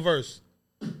play one verse?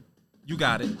 You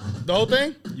got it. The whole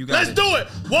thing? You got Let's it. do it.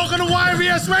 Welcome to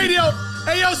YNVS Radio.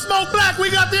 Hey, yo, Smoke Black, we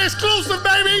got the exclusive,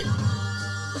 baby.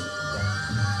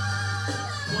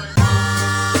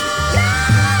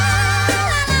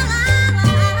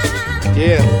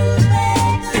 Yeah.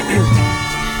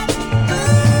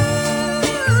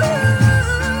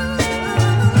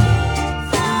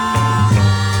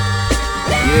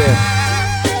 Yeah.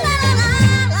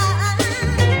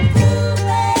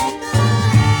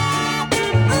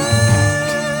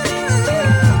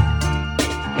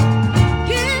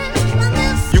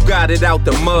 Got it out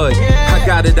the mud, I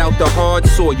got it out the hard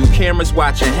soil. Cameras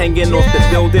watching, hanging off the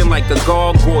building like a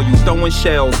gargoyle. Throwing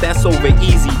shells, that's over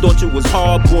easy. Thought you was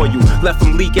hard boy, you left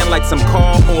them leaking like some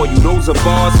car oil. Those are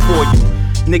bars for you.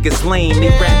 Niggas lame, they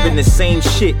rapping the same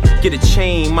shit. Get a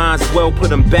chain, might as well put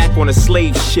them back on a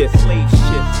slave ship.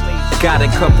 Got a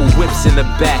couple whips in the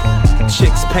back,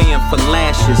 chicks paying for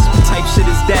lashes. What type shit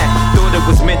is that? Thought it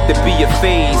was meant to be a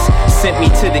phase. Sent me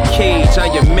to the cage, I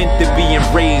am meant to be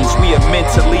enraged. We are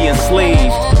mentally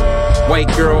enslaved.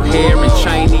 White girl hair and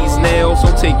Chinese nails,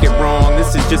 don't take it wrong.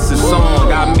 This is just a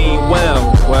song, I mean well.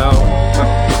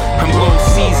 I'm Little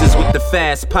Caesars with the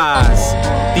fast pies.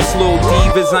 These little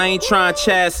divas, I ain't trying to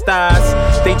chastise.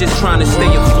 They just trying to stay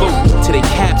afloat till they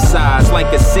capsize. Like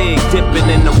a cig dipping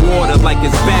in the water like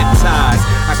it's baptized.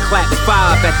 I clap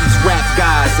 5 at these rap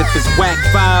guys. If it's whack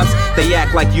vibes, they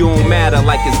act like you don't matter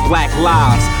like it's black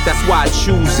lives. That's why I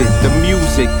choose it, the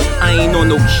music. I ain't on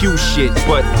no Q shit,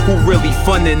 but who really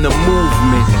funding the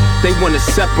movement? They wanna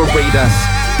separate us,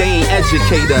 they ain't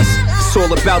educate us. It's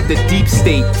all about the deep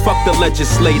state, fuck the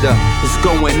legislator. It's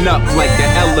going up like the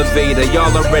elevator.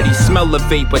 Y'all already smell the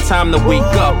vapor, time to wake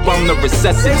up, I'm the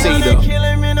resuscitator. They kill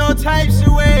him in all types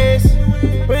of ways,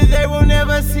 but they will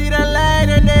never see the light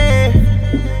of day.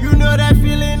 You know that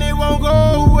feeling, it won't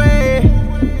go away.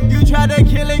 You try to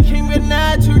kill a king, but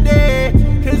not today.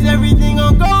 Cause everything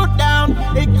gon' go down,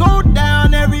 it go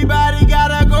down. Everybody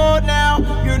gotta go now,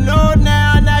 you know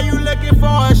now. Now you looking for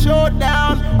a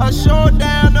showdown, a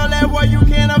showdown. All that what you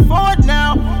can't afford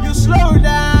now, you slow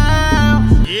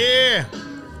down. Yeah.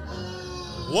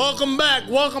 Welcome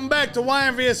back to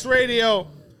YNVS Radio.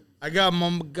 I got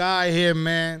my guy here,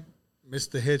 man,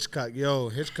 Mr. Hitchcock. Yo,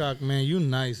 Hitchcock, man, you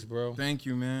nice, bro. Thank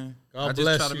you, man. God I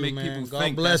bless just try to you, make man. people God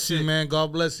think. bless That's you, it. man.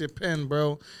 God bless your pen,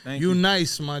 bro. Thank you you.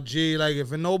 nice, my G. Like,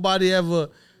 if nobody ever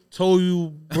told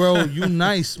you, bro, you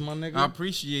nice, my nigga. I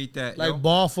appreciate that. Like, yo.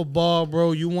 bar for bar,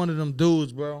 bro. You one of them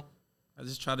dudes, bro. I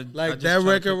just try to Like, that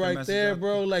record right there,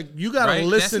 bro. Like, you gotta Right?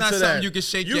 listen That's to not that. something you can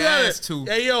shake your gotta- ass to.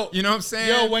 Hey, yo. You know what I'm saying?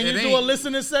 Yo, when It you do a ain't.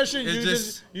 listening session,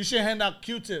 It's you should hand out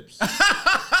Q-tips.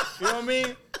 You know what I mean?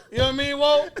 You know what I mean,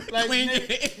 Whoa?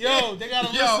 Like, yo, they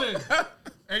gotta listen.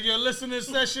 And your listening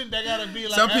session, they gotta be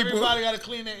like, Some people- everybody gotta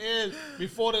clean their ears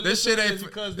before the This shit listening ain't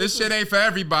because this shit ain't for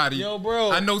everybody. Yo,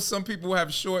 bro. I know some people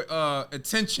have short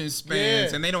attention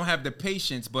spans Yeah. and they don't have the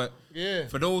patience, but Yeah.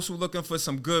 for those who looking for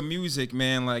some good music,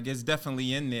 man, like it's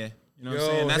definitely in there. You know what I'm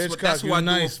Yo, saying? That's Hitchcock, that's who you I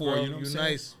nice, do it for. bro. You know what I'm saying?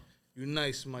 Nice. You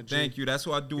nice, my G. Thank you. That's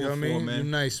what I do You know it what I for, mean? man.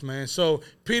 You nice, man. So,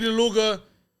 Peter Luger,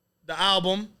 the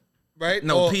album, right?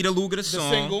 No, Or Peter Luger, the song.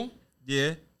 single.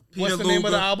 Yeah. Peter What's the Luger. name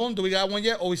of the album? Do we got one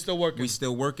yet? Or we still working? We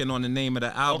still working on the name of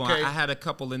the album. Okay. I had a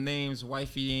couple of names.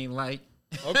 Wifey ain't like.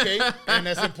 Okay, and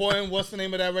that's important. What's the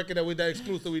name of that record that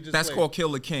exclusive we just That's played? called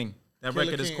Killer King. That Killer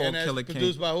record is King, called and that's Killer King.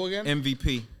 produced by who again?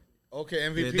 MVP. Okay,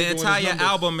 MVP. Yeah, the doing his entire numbers.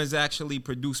 album is actually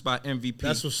produced by MVP.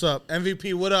 That's what's up.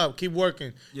 MVP, what up? Keep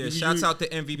working. Yeah, shouts out to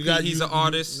MVP. He's an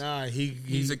artist. Nah,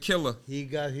 he's a killer. He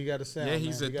got a sound. Yeah,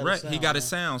 he's man. a threat. He got a man.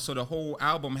 sound. So the whole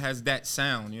album has that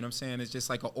sound. You know what I'm saying? It's just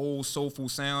like an old soulful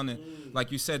sound. And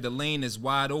like you said, the lane is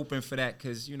wide open for that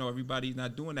because, you know, everybody's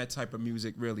not doing that type of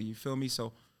music really. You feel me?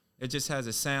 So it just has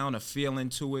a sound, a feeling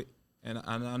to it. And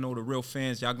I know the real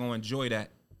fans, y'all going to enjoy that.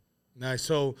 Nice.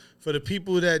 So for the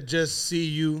people that just see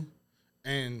you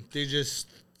and they just,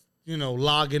 you know,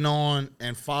 logging on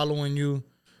and following you,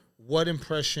 what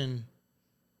impression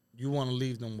you want to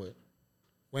leave them with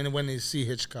when they see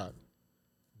Hitchcock?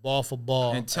 Ball for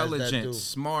ball. Intelligent,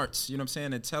 smarts, you know what I'm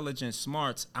saying? Intelligent,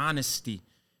 smarts, honesty.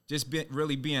 Just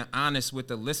really being honest with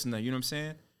the listener, you know what I'm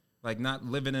saying? Like not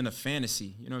living in a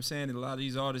fantasy, you know what I'm saying? And a lot of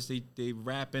these artists, they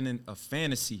rapping in a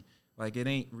fantasy. Like it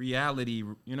ain't reality, you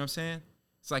know what I'm saying?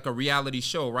 It's like a reality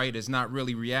show, right? It's not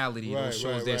really reality. Those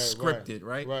shows, they're scripted,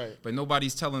 right? But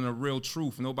nobody's telling the real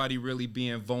truth. Nobody really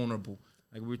being vulnerable.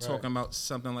 Like we were talking about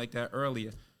something like that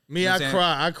earlier. Me, I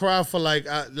cry. I cry for like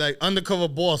Undercover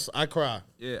Boss. I cry.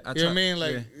 Yeah, you know what I mean?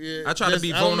 Like, I try to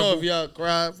be vulnerable. I don't know if y'all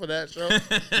cry for that show.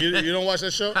 you don't watch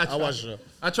that show? I watch the show.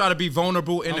 I try to be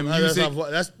vulnerable in the music.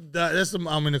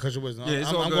 I'm in the country wisdom. Yeah,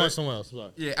 I'm going somewhere else.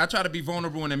 Sorry. Yeah, I try to be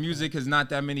vulnerable in the music because not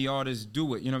that many artists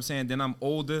do it. You know what I'm saying? Then I'm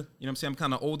older. You know what I'm saying? I'm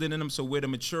kind of older than them, so where the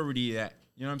maturity at?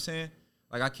 You know what I'm saying?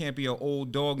 Like I can't be an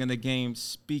old dog in the game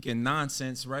speaking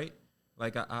nonsense, right?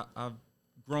 Like I've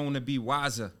grown to be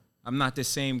wiser. I'm not the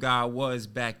same guy I was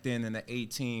back then in the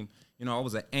 18. You know, I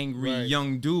was an angry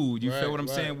young dude. You feel what I'm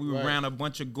saying? We were around a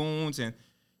bunch of goons, and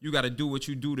you got to do what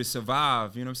you do to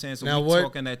survive. You know what I'm saying? So now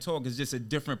talking that talk is just a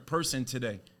different person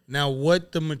today. Now,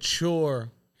 what the mature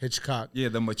Hitchcock? Yeah,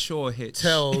 the mature Hitch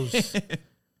tells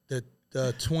the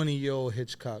 20-year-old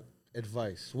Hitchcock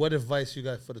advice. What advice you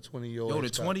got for the 20-year-old? Yo,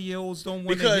 Hitchcock? the 20-year-olds don't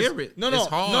want to hear it. It's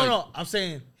hard. No. I'm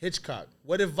saying Hitchcock.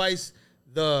 What advice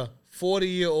the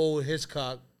 40-year-old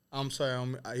Hitchcock? I'm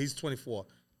sorry, he's 24.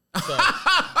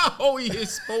 Oh, he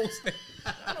is supposed to.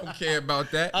 I don't care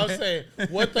about that. I'm saying,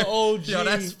 what the OG... Yo,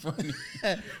 that's funny.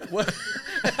 What?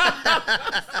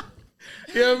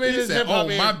 You know what I mean? He said,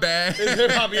 my bad. It's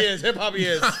hip-hop years. Hip-hop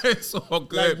years. It's all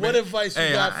good, like, what advice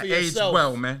you got for yourself? Age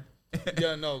well, man.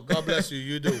 Yeah, no, God bless you.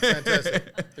 You do.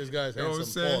 Fantastic. This guy's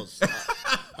handsome. Pause.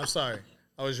 I'm sorry.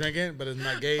 I was drinking, but it's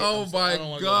not gay. Oh,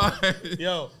 my God.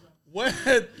 Yo. What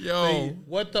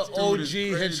the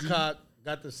OG Hitchcock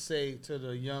got to say to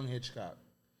the young Hitchcock?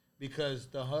 Because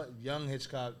the young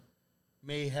Hitchcock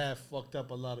may have fucked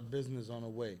up a lot of business on the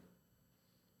way.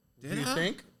 Do you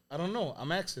think? I don't know.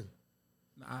 I'm asking.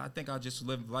 I think I'll just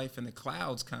live life in the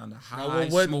clouds, kind of high,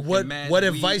 what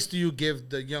advice do you give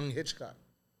the young Hitchcock?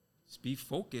 Just be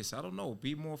focused. I don't know.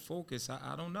 Be more focused.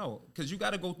 I don't know. Because you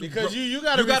got to go through. Because you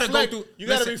got to reflect. You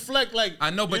got to reflect. Like I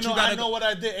know, but I know what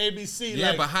I did. ABC. Yeah,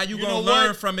 like, but how you gonna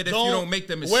learn from it if you don't make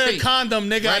the mistake? Wear a condom,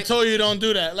 nigga. Right? I told you don't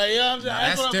do that. Like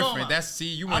that's different. That's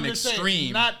you an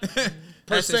extreme. Not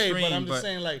per se, extreme, but I'm just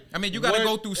saying like. I mean, you got to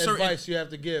go through certain advice you have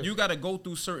to give. You got to go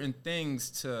through certain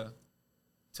things to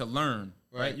learn.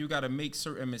 Right? You got to make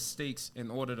certain mistakes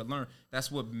in order to learn. That's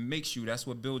what makes you. That's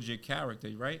what builds your character,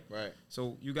 right? Right.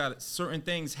 So you got certain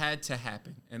things had to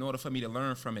happen in order for me to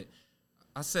learn from it.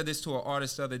 I said this to an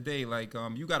artist the other day. Like,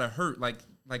 you got to hurt. Like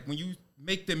when you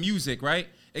make the music, right?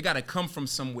 It got to come from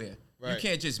somewhere. Right. You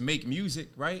can't just make music,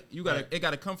 right? You got to. It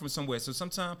got to come from somewhere. So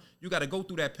sometimes you got to go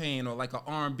through that pain, or like an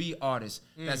R&B artist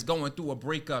that's going through a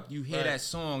breakup. You hear that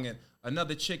song, and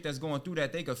another chick that's going through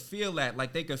that, they could feel that.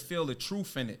 Like they could feel the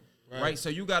truth in it. Right. So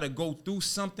you got to go through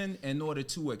something in order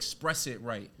to express it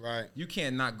right. Right. You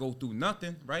can't not go through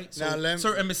nothing, right? So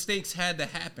certain mistakes had to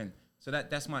happen. So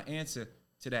that's my answer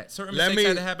to that. Certain mistakes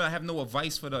had to happen. I have no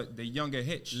advice for the younger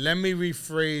Hitch. Let me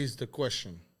rephrase the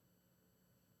question.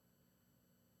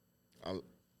 Wait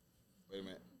a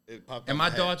minute. It popped Am I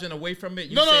dodging away from it?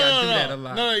 You say I do that a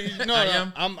lot. No, I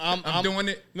am. I'm doing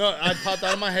it. No, I popped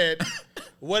out of my head.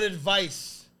 What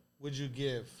advice would you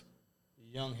give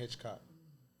young Hitchcock?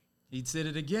 He said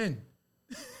it again.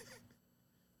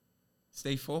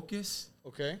 Stay focused.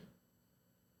 Okay. I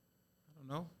don't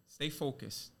know. Stay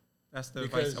focused. That's the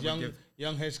advice I would give.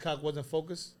 Young Hitchcock wasn't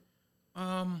focused?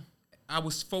 I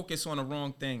was focused on the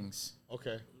wrong things.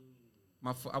 Okay.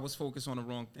 I was focused on the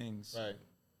wrong things. Right.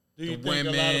 Do you think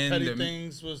a lot of petty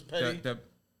things was petty?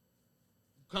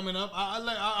 Coming up,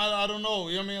 I don't know.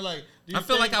 You know what I mean? Like, I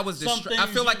feel like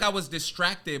I was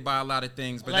distracted by a lot of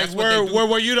things. But like, that's what they do.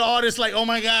 Were you the artist? Like, oh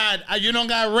my God, you don't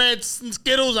got red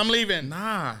Skittles? I'm leaving.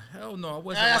 Nah, hell no, I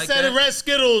wasn't. I said red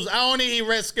Skittles. I only eat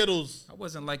red Skittles. I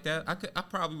wasn't like that. I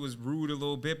probably was rude a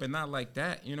little bit, but not like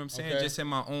that. You know what I'm saying? Just in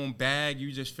my own bag.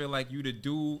 You just feel like you the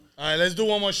dude. All right, let's do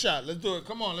one more shot. Let's do it.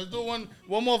 Come on, let's do one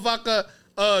more vodka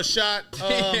shot.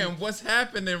 Damn, what's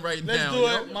happening right now? Let's do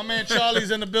it. My man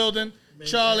Charlie's in the building.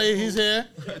 Charlie, he's here.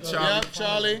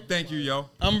 Charlie. Thank you,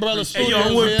 yo. Umbrella Studios.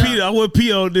 Hey, yo, I'm with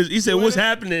Peter on this. He said, "What's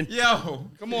happening?" Yo,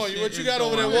 come on, what you got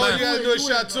over there? Whoa, you gotta do a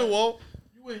shot too, whoa.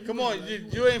 Come on,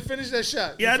 you ain't finished that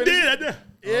shot. Yeah, I did.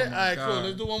 Yeah, all right, cool.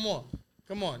 Let's do one more.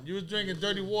 Come on, you was drinking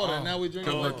dirty water, and now we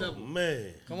drinking water.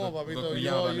 Man, come on, Papito.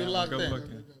 Yo, you locked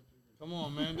in. Come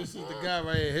on, man. This is the guy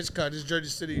right here. Hitchcock, this Jersey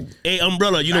City. Hey,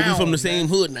 Umbrella, you know we from the same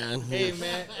hood now. Hey,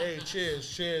 man. Hey,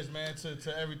 cheers, man,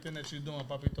 to everything that you're doing,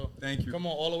 Papito. Thank you. Come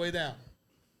on, all the way down.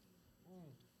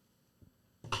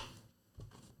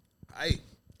 Ay,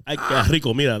 qué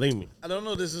rico, mira, dime. I don't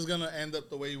know if this is going to end up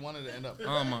the way you wanted it to end up.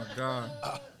 Oh, my God.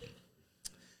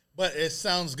 But it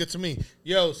sounds good to me.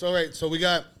 Yo, so we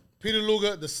got Peter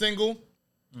Luger, the single,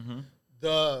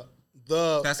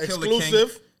 That's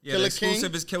exclusive. Yeah, the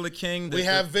exclusive is Killer King. We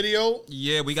have video.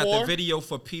 Yeah, we got the video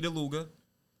for Peter Luger.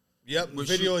 Yep, the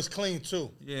video is clean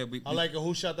too. Yeah, I like it.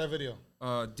 Who shot that video?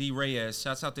 D. Reyes.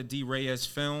 Shouts out to D. Reyes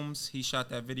Films. He shot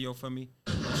that video for me.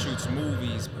 He shoots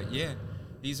movies, but yeah,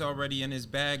 he's already in his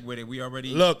bag with it. We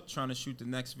already trying to shoot the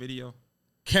next video.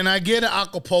 Can I get an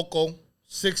Acapulco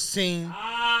 16?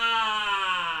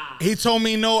 He told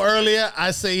me no earlier.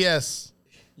 I say yes.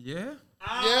 Yeah?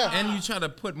 Yeah. And you try to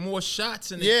put more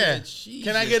shots in it. Yeah. Jesus.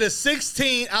 Can I get a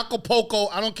 16 Acapulco?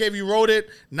 I don't care if you wrote it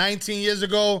 19 years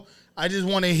ago. I just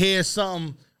want to hear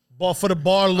something for the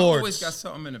bar lords. Always got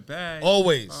something in the bag.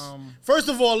 Always. First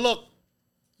of all, look,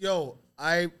 yo,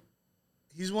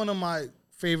 he's one of my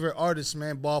favorite artists,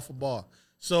 man, bar for bar.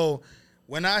 So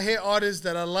when I hear artists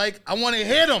that I like, I want to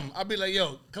hit them. I'll be like,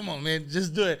 yo, come on, man,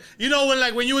 just do it. You know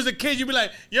when you was a kid, you be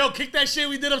like, yo, kick that shit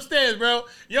we did upstairs, bro.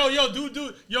 Yo,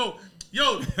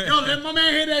 let my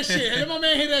man hear that shit. Let my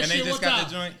man hear that shit. And they just got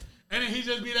the joint. And then he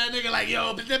just be that nigga like,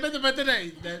 yo,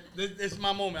 it's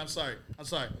my moment. I'm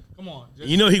sorry. Come on.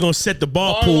 You know he gonna set the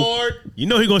bar pool. Lord. You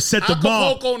know he gonna set the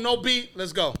bar. Acapulco, no beat.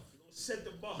 Let's go. Set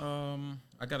the bar.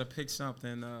 I gotta pick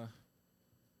something.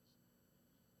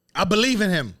 I believe in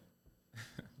him.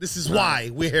 This is why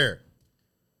we're here.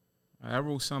 I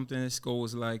wrote something that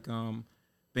goes like,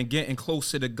 been getting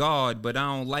closer to God, but I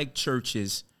don't like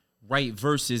churches. Write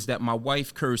verses that my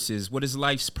wife curses. What is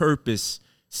life's purpose?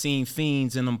 Seeing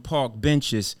fiends in them park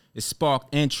benches. It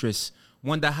sparked interest.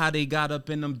 Wonder how they got up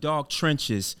in them dark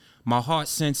trenches. My heart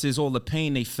senses all the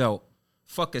pain they felt.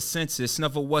 Fuck a census.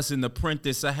 Never was an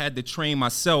apprentice. I had to train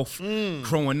myself.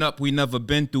 Growing up, we never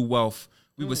been through wealth.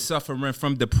 We was suffering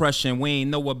from depression. We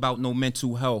ain't know about no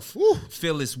mental health.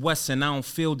 Feel it's Wesson. I don't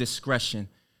feel discretion.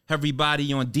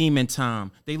 Everybody on demon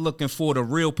time. They looking for the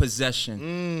real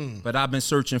possession. But I've been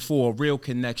searching for a real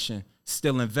connection.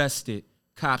 Still invested.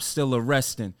 Cops still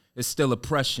arresting. It's still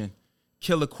oppression.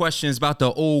 Killer questions about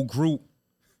the old group.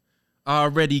 I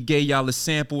already gave y'all a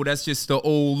sample. That's just the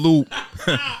old loop.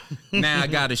 Now I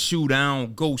gotta shoot. I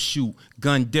don't go shoot.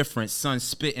 Gun different. Son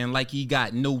spitting like he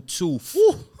got no tooth.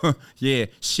 Yeah,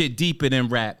 shit deeper than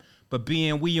rap. But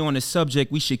being we on the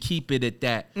subject, we should keep it at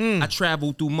that. I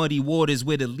travel through muddy waters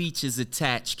where the leech is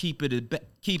attached. Keep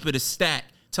it a stack.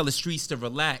 Tell the streets to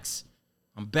relax.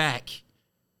 I'm back.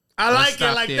 I like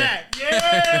it like that.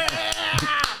 Yeah.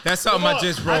 That's something I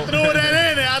just wrote. I threw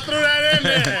that in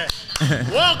there.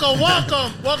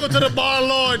 Welcome to the Bar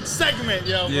Lord segment,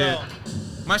 yo, bro.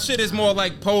 My shit is more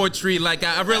like poetry. Like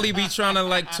I really be trying to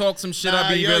like talk some shit.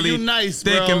 I be really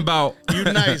thinking about. You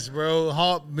nice, bro. You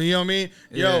know what I mean?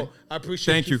 Yo, I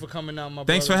appreciate Thank you for coming out, my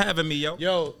brother. Thanks for having me, yo.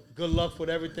 Yo, good luck with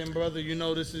everything, brother. You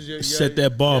know this is your set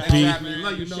that bar, P.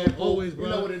 You know always, bro.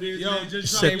 You know what it is, yo.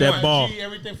 Just set that bar.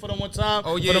 Everything for them one time.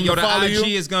 Oh yeah, yo. The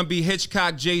IG is gonna be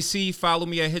HitchCockjc. Follow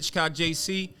me at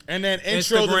HitchCockjc. And then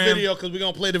intro the video because we're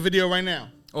gonna play the video right now.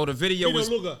 Oh, the video Peter was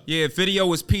Luger. Yeah, video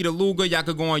was Peter Luger. Y'all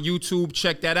could go on YouTube,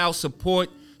 check that out, support,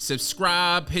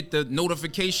 subscribe, hit the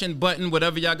notification button,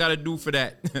 whatever y'all gotta do for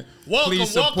that. Welcome Please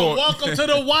support. welcome to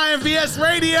the YNVS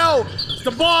Radio. It's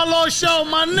the Bar Lord Show,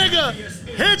 my nigga.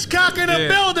 Hitchcock in the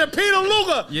building, Peter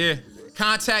Luger. Yeah.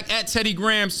 Contact at Teddy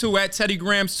Grams too, at Teddy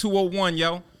Grams 201,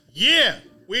 yo. Yeah,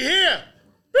 we here.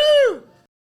 Woo!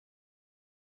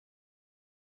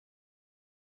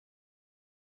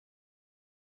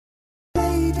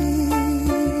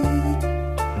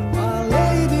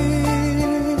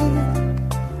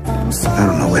 I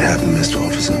don't know what happened, Mr.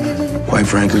 Officer. Quite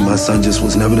frankly, my son just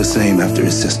was never the same after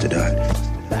his sister died.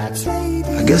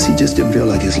 I guess he just didn't feel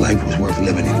like his life was worth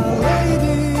living anymore.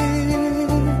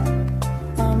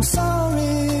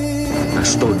 I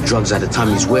stole drugs out of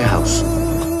Tommy's warehouse.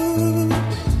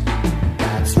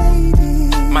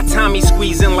 My Tommy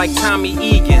squeezing like Tommy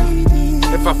Egan.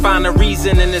 If I find a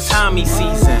reason in this homie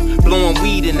season, blowing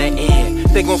weed in the air,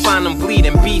 they gon' find them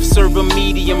bleeding. Beef serve 'em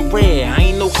medium rare. I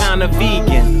ain't no kind of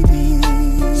vegan.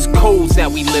 It's codes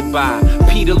that we live by.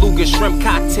 Peter Luger shrimp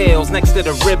cocktails next to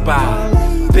the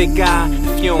ribeye. Big guy,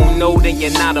 if you don't know, then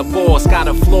you're not a boss. Got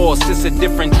a flaws, this a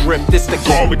different drip. This the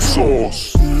garlic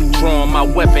sauce. Drawing my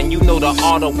weapon, you know the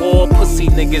art of war. Pussy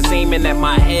niggas aiming at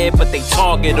my head, but they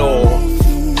target all.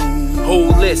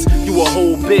 Whole list, you a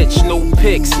whole bitch. No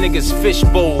pics, niggas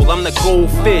fishbowl. I'm the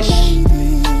goldfish.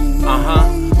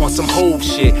 On some whole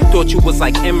shit. Thought you was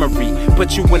like Emery,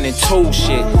 but you went and told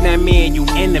shit. Now me and you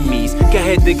enemies. Go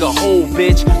ahead, dig a hole,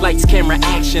 bitch. Lights, camera,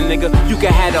 action, nigga. You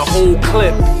can have a whole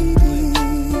clip.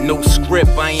 No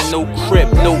script, I ain't no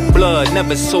crip, no blood.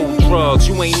 Never sold drugs,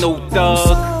 you ain't no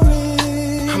thug.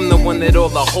 I'm the one that all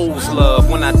the hoes love.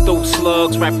 When I throw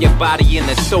slugs, wrap your body in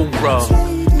a throw rug.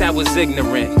 That was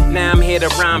ignorant, now I'm here to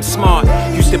rhyme smart.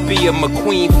 Used to be a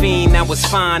McQueen fiend, that was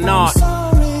fine art.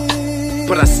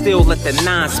 But I still let the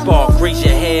 9 spark. Raise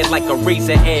your head like a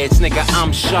razor edge, nigga,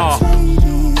 I'm sharp.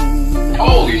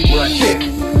 Holy shit.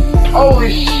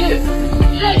 Holy shit.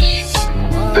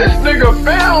 This nigga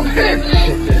found Hitch.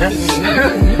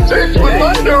 Hitch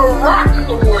was under a rock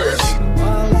somewhere.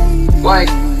 Like,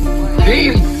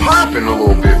 he's popping a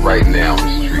little bit right now in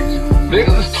the streets.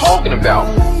 Niggas is talking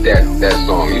about that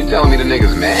song. You telling me the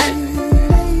nigga's mad?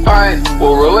 Alright,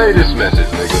 well relay this message,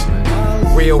 nigga.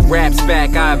 Real rap's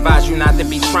back, I advise you not to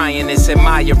be trying this,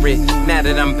 admire it. Now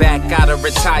that I'm back out of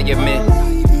retirement,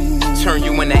 turn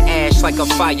you into ash like a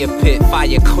fire pit.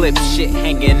 Fire clip, shit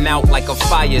hanging out like a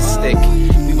fire stick.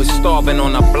 We was starving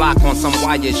on a block on some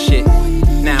wire shit.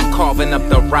 Now I'm carving up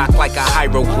the rock like a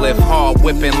hieroglyph. Hard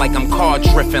whipping like I'm car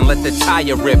drifting, let the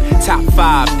tire rip. Top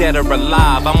 5, dead or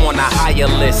alive, I'm on a higher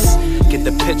list. Get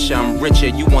the picture, I'm richer,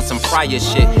 you want some prior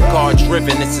shit. God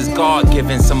driven, this is God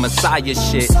given, some Messiah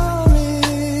shit.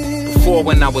 Before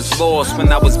when I was lost,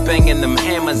 when I was banging them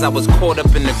hammers, I was caught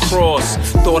up in the cross.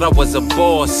 Thought I was a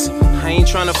boss, I ain't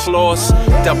tryna floss.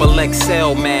 Double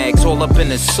XL mags, all up in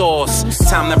the sauce.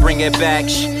 Time to bring it back,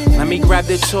 let me grab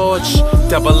the torch.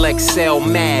 Double XL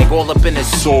mag, all up in the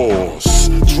sauce.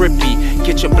 Drippy,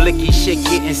 get your blicky shit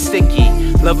getting sticky.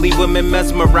 Lovely women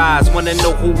mesmerized, wanna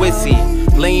know who is he.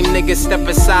 Lame niggas step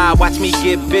aside, watch me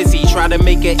get busy. Try to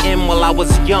make it in while I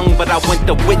was young, but I went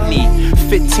to Whitney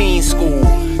 15 school.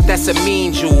 That's a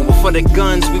mean jewel. Before the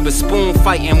guns, we were spoon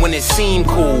fighting when it seemed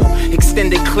cool.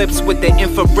 Extended clips with the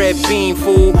infrared beam,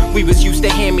 fool. We was used to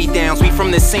hand-me-downs, we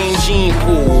from the same gene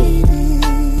pool.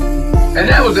 And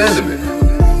that was the end of it.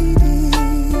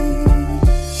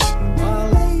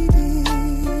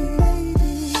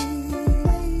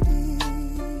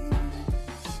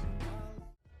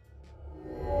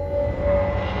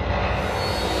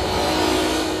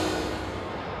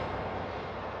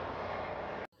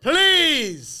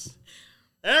 Please,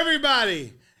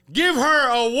 everybody, give her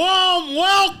a warm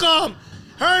welcome.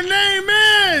 Her name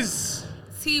is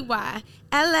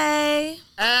T.Y.L.A.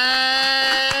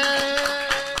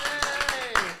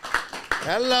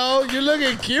 Hello, you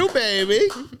looking cute, baby.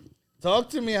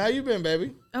 Talk to me. How you been,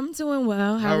 baby? I'm doing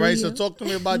well. How All are right, you? so talk to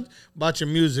me about your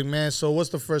music, man. So what's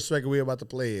the first record we're about to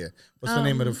play here? What's the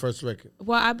name of the first record?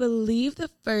 Well, I believe the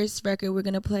first record we're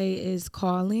going to play is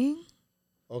Calling.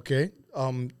 Okay.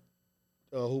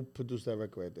 Who produced that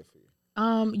record right there for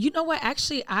you? You know what?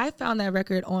 Actually, I found that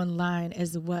record online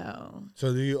as well.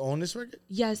 So do you own this record?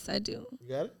 Yes, I do. You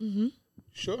got it? Mm-hmm.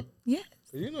 Sure? Yes.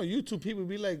 You know, YouTube people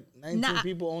be like 19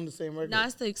 people own the same record. No,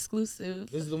 it's the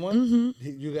exclusive. This is the one?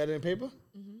 Mm-hmm. You got it in paper?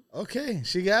 Mm-hmm. Okay,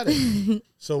 she got it.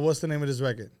 So what's the name of this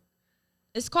record?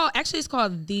 It's called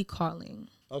The Calling.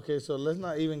 Okay, so let's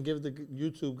not even give the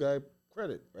YouTube guy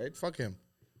credit, right? Fuck him.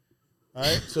 All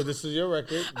right, so this is your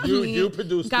record. You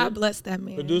produced it. God bless that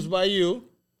man. Produced by you.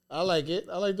 I like it.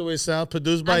 I like the way it sounds.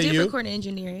 Produced by you. I did record and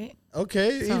engineer it.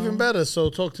 Okay, so. Even better. So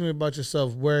talk to me about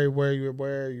yourself. Where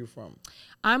are you from?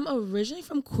 I'm originally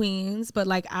from Queens, but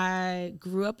like I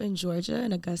grew up in Georgia,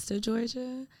 in Augusta,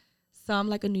 Georgia. So I'm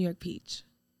like a New York peach.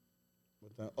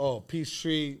 Oh,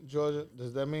 Peachtree, Georgia.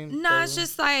 Does that mean? No, it's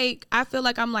just like I feel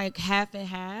like I'm like half and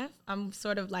half. I'm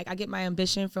sort of like I get my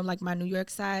ambition from like my New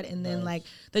York side, and then like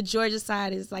the Georgia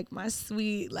side is like my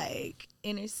sweet like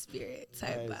inner spirit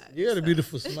type vibe. You got a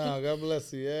beautiful smile. God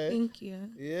bless you. Yeah. Thank you.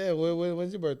 Yeah.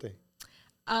 When's your birthday?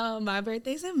 My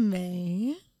birthday's in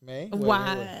May. May?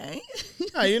 Why?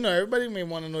 You know, everybody may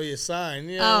want to know your sign.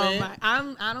 You know what I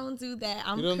mean? I don't do that.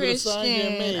 I'm you don't Christian. Do the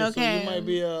sign, you're May, okay. So you might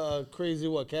be a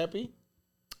crazy Cappy?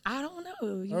 I don't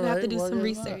know. You have to do some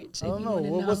research. I don't know.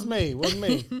 What's May? What's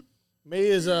May? May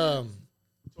is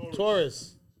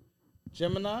Taurus.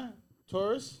 Gemini?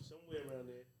 Taurus? Somewhere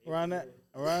around there.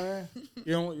 Around there?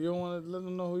 You don't want to let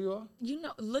them know who you are? You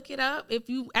know, look it up. If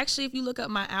you look up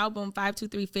my album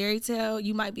 523 Fairy Tale,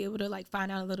 you might be able to like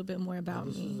find out a little bit more about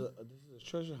me. This is a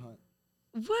treasure hunt.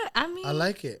 What? I mean, I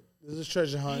like it. This is a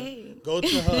treasure hunt. Hey. Go to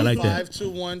her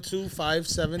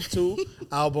 5212572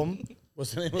 album.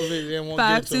 What's the name of it?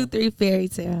 523 Fairy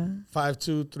Tale.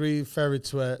 523 Fairy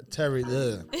Terry.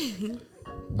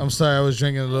 I'm sorry, I was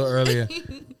drinking a little earlier.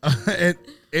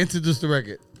 Introduce the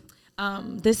record.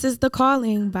 This is The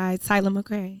Calling by Tyler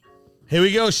McRae. Here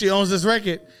we go. She owns this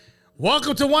record.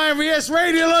 Welcome to YNVS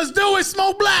Radio. Let's do it.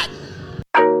 Smoke Black.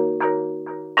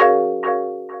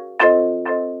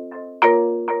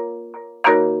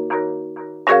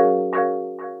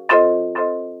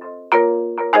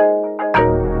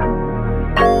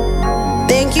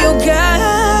 Thank you, God,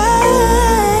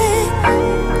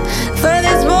 for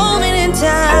this moment in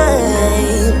time.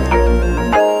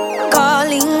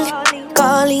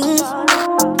 Calling,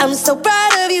 I'm so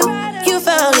proud of you. You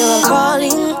found your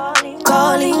calling.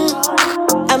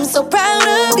 I'm so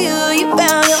proud of you. You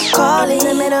found your calling in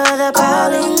the middle of the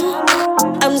calling.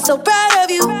 I'm so proud of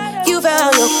you. You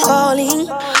found your calling.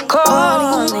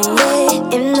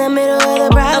 Yeah, in the middle of the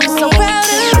problem. I'm so proud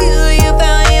of you. You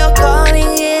found your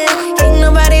calling. Yeah, ain't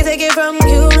nobody take it from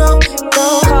you. No,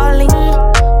 calling.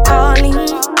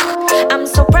 I'm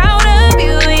so proud of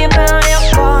you. You found your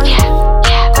calling.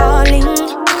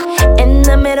 In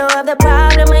the middle of the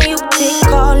problem, and you keep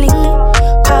calling.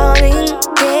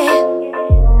 Yeah.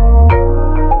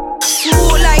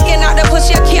 Smooth like an out the push,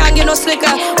 you can't get no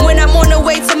slicker. When I'm on the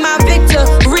way to my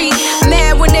victory,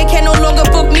 mad when they can no longer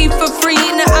book me for free.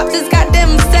 And the options got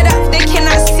them set up, they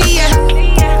cannot see ya.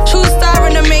 True star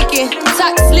in the making,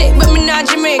 top slick, but me not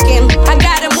Jamaican. I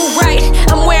gotta move right,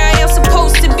 I'm where I am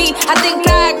supposed to be. I thank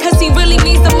God, cause he really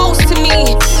means the most to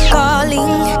me. Calling,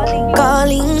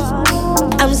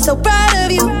 I'm so proud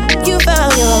of you. You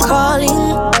found your calling.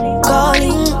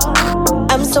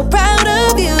 I'm so proud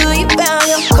of you. You found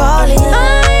your calling.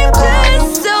 I'm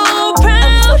just so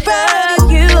proud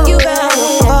of you. You found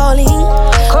your calling.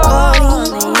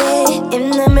 Yeah,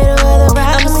 in the middle of the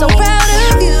ride. I'm so proud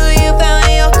of you. You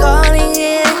found your calling.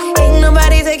 Yeah, ain't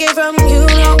nobody take it from you.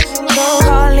 No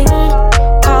calling.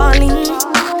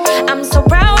 I'm so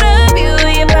proud of you.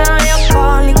 You found your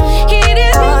calling. It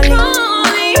is calling.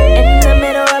 In the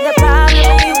middle of the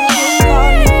problem, you keep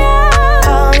calling.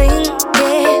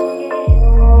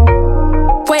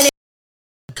 Yeah.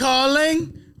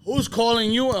 Calling? Who's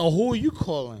calling you, or who are you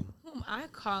calling? Who am I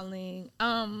calling?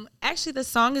 Actually, the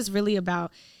song is really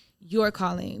about your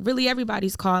calling. Really,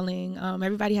 everybody's calling.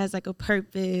 Everybody has like a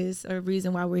purpose or a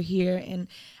reason why we're here, and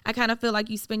I kind of feel like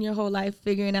you spend your whole life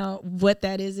figuring out what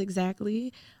that is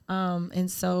exactly. And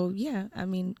so, yeah, I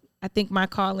mean, I think my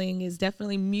calling is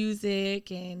definitely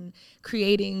music and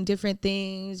creating different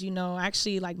things. You know,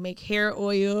 actually like make hair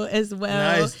oil as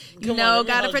well. Nice. You know,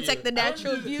 gotta protect the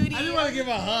natural beauty. I just want to give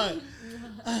a hug.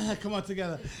 Come on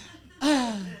together.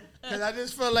 Cause I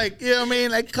just feel like, you know what I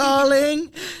mean? Like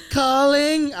calling.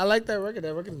 I like that record.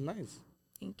 That record is nice.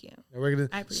 Thank you. That record is,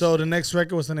 I appreciate so the next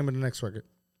record, what's the name of the next record?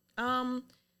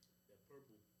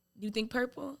 You think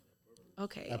Purple?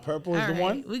 Okay. That Purple is the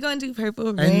one? We're going to do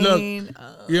Purple Rain. And look, you know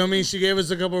what I mean? She gave us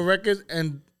a couple of records,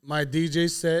 and my DJ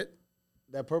said,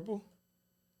 that Purple?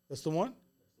 That's the one?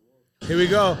 Here we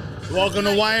go. Welcome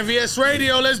to YNVS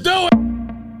Radio. Let's do it.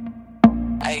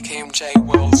 AKMJ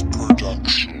Wells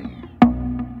Production.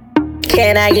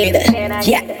 Can I get it?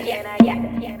 Yeah.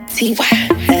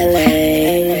 T-Y-L-A.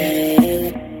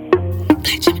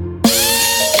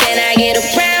 Can I get a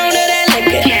round of that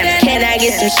liquor? Can I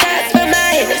get some shots for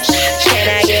my hips?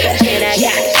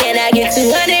 Can I get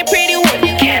 200 pretty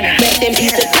women? Rest in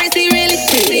peace, the Chrissy really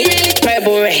pretty.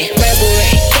 Purple rain.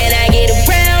 Can I get a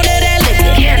round of that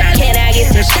liquor? Can I get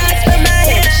some shots for my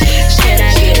hips? Can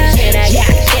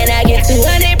I get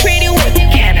 200 pretty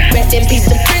women? Rest in peace,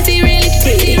 the Chrissy really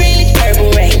pretty. Purple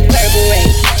rain.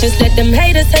 Just let them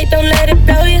haters hate, don't let it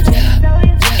blow you.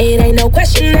 It ain't no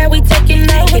question that we taking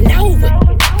over.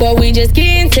 But we just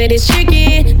get into this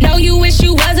chicken. Know you wish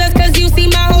you was us, cause you see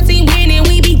my whole team winning.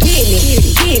 We be getting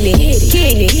it.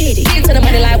 Get to the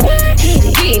money like what?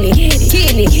 Getting it. Get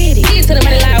to the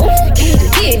money like what?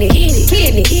 Getting it.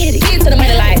 Get to the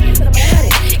money like.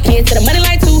 Get to the money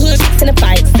like 2 hood chicks in a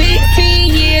fight. 16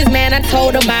 years, man, I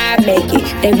told them I'd make it.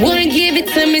 They wouldn't give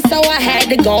it to me, so I had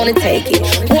to go and take it.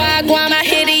 Why my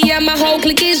hitty, yeah, my whole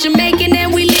clique is Jamaican,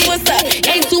 and we live what's up.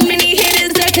 Ain't too many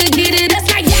hitters that could get it. That's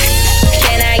like, yeah.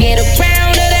 Can I get a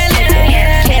round of that liquor?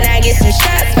 Can I get some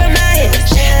shots for my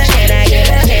hips? Can I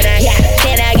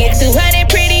get 200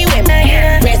 pretty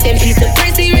women? Rest in peace, the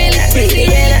Chrissy really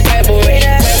pretty. Purple rain.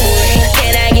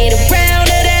 Can I get a round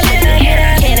of that liquor?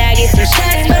 Can I get some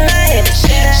shots for my hips?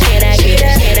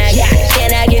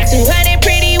 Can I get 200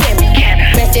 pretty women?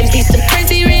 Rest in peace, the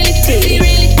Chrissy really pretty.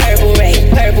 Purple rain.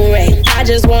 I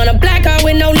just want a black car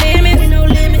with no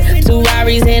limits. 2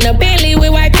 Rari's in a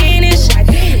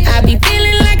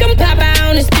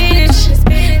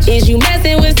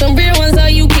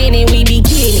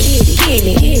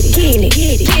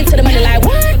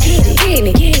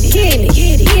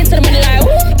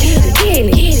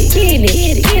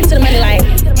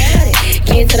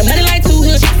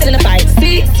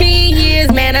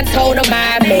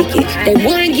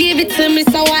wouldn't give it to me,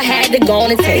 so I had to go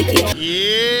on and take it.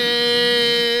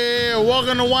 Yeah,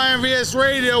 welcome to YNVS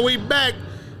Radio. We back.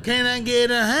 Can I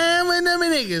get a hand with them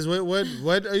niggas?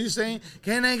 What are you saying?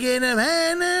 Can I get a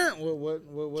hand now?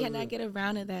 What Can I get a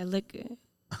round of that liquor?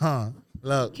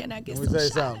 Look. Can I get let me some tell you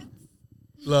shots? something.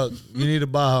 Look, you need to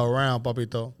buy her around,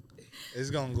 Papito. It's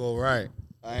gonna go right.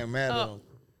 I ain't mad at him.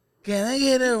 Can I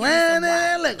get a round of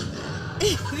that liquor?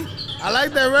 I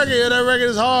like that record. Yeah, that record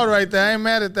is hard right there. I ain't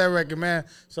mad at that record, man.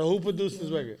 So who produced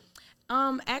this record?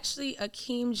 Actually,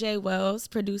 Akeem J. Wells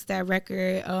produced that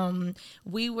record.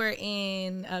 We were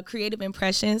in Creative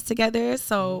Impressions together.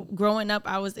 So growing up,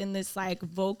 I was in this like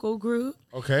vocal group.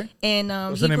 Okay. And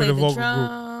What's he the name of played the the vocal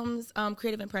drums.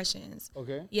 Creative Impressions.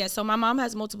 Okay. Yeah. So my mom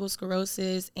has multiple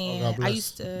sclerosis, and God bless. I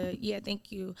used to. Yeah.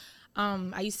 Thank you.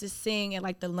 I used to sing at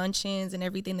like the luncheons and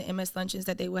everything, the MS luncheons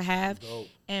that they would have. Dope.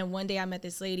 And one day I met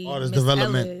this lady, Artist Miss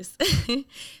development. Ellis.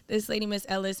 This lady, Miss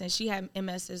Ellis, and she had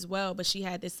MS as well, but she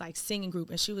had this like singing group,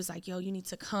 and she was like, "Yo, you need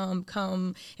to come."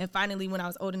 And finally, when I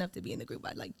was old enough to be in the group,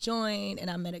 I like joined,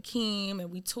 and I met Akeem, and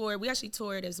we toured. We actually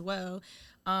toured as well,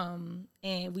 and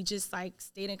we just like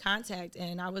stayed in contact.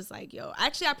 And I was like, "Yo,"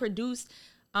 actually, I produced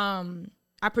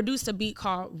a beat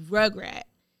called Rugrat.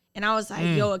 And I was like,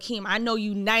 yo, Akeem, I know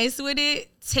you nice with it.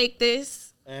 Take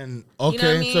this. And okay, you know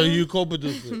what I mean? So you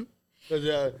co-produced it.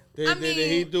 Because did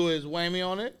he do his whammy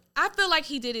on it? I feel like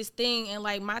he did his thing, and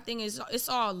like my thing is, it's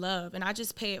all love, and I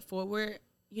just pay it forward.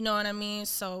 You know what I mean?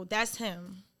 So that's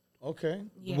him. Okay.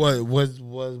 Yeah. What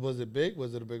was it big?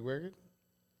 Was it a big record?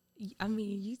 I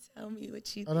mean, you tell me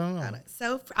what you I don't know.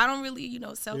 I don't really,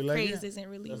 self praise like it? isn't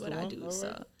really That's what the I one? do. All So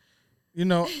right. You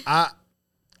know,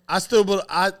 I still, but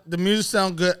the music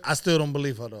sound good. I still don't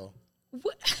believe her though.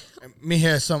 What? Let me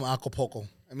hear some Acapulco.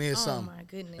 Let me hear some. Oh my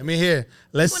goodness. Let me hear.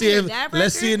 Let's see if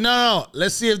let's see. No.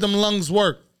 Let's see if them lungs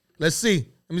work. Let's see.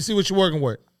 Let me see what you're working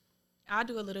with. I'll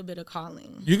do a little bit of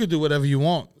calling. You can do whatever you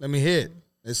want. Let me hear it.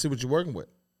 Let's see what you're working with.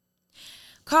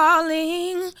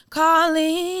 Calling.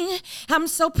 I'm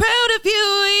so proud of you.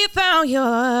 You found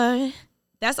your.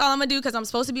 That's all I'm gonna do because I'm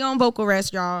supposed to be on vocal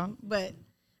rest, y'all. But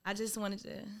I just wanted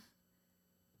to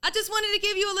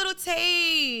give you a little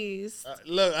taste.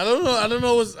 Look, I don't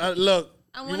know what's look.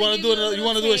 You want to do it? You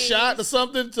want to do a shot or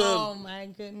something? Oh my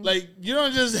goodness! Like you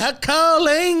don't just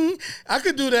calling. I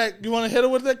could do that. You want to hit her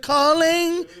with the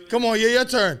calling? Come on, yeah, your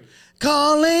turn.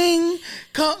 Calling,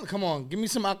 come on, give me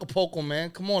some Acapulco, man.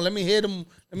 Come on, let me hear them.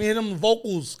 Let me hear them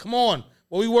vocals. Come on,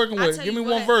 what we working with? Give me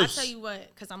one verse. I'll tell you what,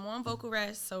 because I'm on vocal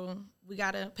rest, so we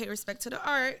gotta pay respect to the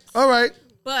art. All right.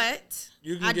 But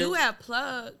I do have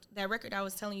plugged that record I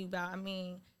was telling you about. I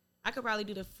mean, I could probably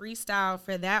do the freestyle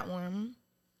for that one.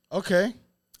 Okay.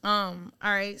 All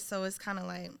right, so it's kind of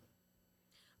like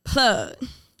plug.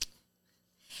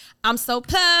 I'm so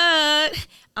plugged.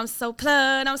 I'm so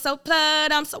plugged. I'm so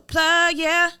plugged. I'm so plugged.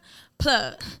 Yeah,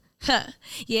 plug. Huh.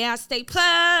 Yeah, I stay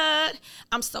plugged.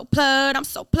 I'm so plugged. I'm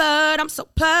so plugged. I'm so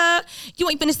plugged. You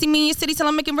ain't finna see me in your city till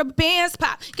I'm making rubber bands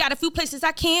pop. Got a few places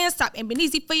I can't stop. Ain't been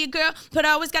easy for you, girl, but I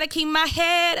always gotta keep my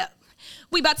head up.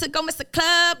 We about to go miss a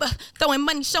club, throwing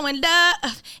money, showing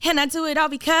love, and I do it all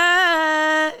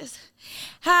because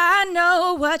I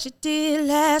know what you did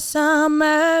last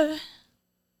summer.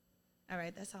 All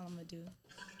right, that's all I'm gonna do.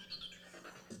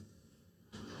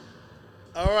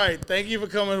 All right, thank you for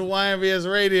coming to YNVS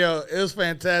Radio. It was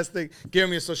fantastic. Give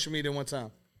me your social media one time.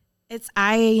 It's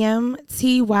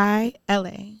IAMTYLA.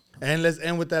 And let's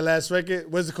end with that last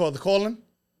record. What's it called? The Calling?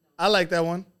 I like that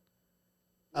one.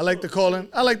 I like the Calling.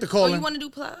 I like the Calling. Oh, you want to do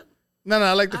plug? No,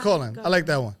 I like the Calling. I like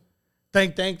that one.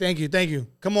 Thank you.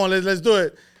 Come on, let's do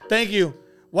it. Thank you.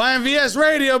 YNVS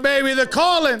Radio, baby, the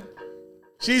Calling.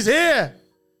 She's here.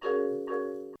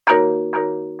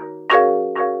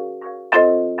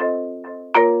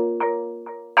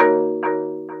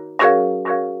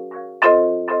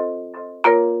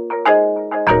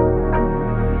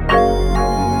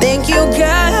 Thank you,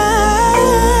 God,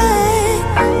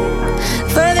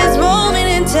 for this moment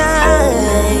in time.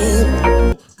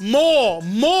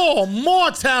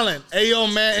 More talent. Hey, yo,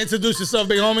 man, introduce yourself,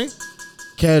 big homie.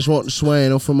 Cash Walton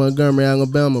Swain. I'm from Montgomery,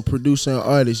 Alabama, producer and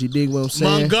artist. You dig what I'm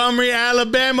saying? Montgomery,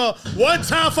 Alabama. One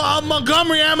time for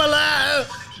Montgomery, Alabama.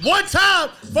 One time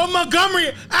for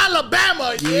Montgomery,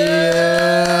 Alabama.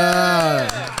 Yeah.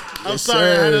 I'm Yes,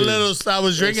 sorry, sir. I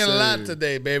was drinking Yes, a lot sir.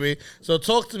 today, baby. So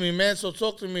talk to me, man.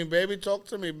 Talk to me,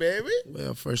 baby.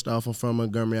 Well, first off, I'm from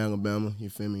Montgomery, Alabama. You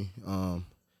feel me? Down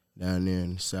there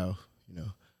in the South, you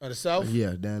know. Oh, the South?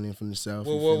 Yeah, down there from the South.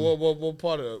 you feel me? What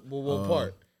part of it? What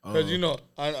part? Because, you know,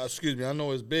 excuse me, I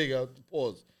know it's big.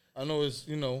 Pause. I know it's,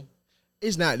 you know.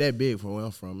 It's not that big from where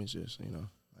I'm from. It's just, you know,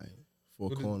 like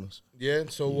four corners. Yeah,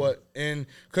 so what? And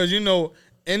because, you know,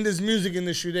 in this music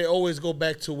industry, they always go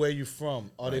back to where you from.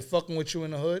 Are they fucking with you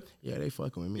in the hood? Yeah, they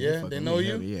fucking with me. Yeah, they know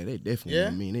you? Yeah, they definitely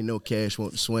know me. They know Cash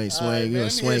want to swing. Right, You know, let me hear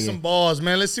some swinging. bars,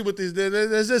 man. Let's see what this.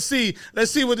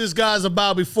 Let's see what this guy's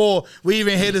about before we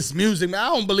even hear this music, man. I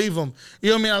don't believe him. You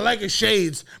know what I mean? I like his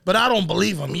shades, but I don't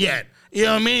believe him yet. You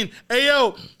know what I mean? Hey,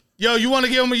 yo, you want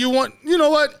to give him? You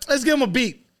know what? Let's give him a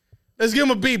beat. Let's give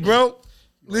him a beat, bro.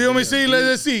 You know what I mean? See,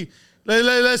 let's see.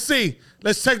 Let's see.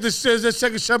 Let's check this. Let's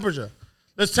check his temperature.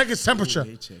 Let's check his temperature.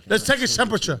 Let's check his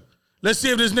temperature. Let's see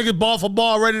if this nigga ball for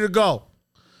ball ready to go.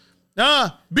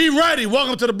 Be ready.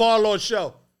 Welcome to the Bar Lord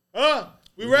Show.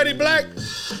 We ready, Black?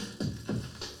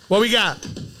 What we got?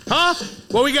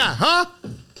 What we got?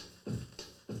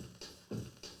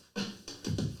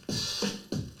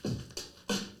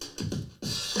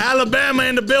 Alabama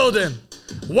in the building.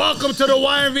 Welcome to the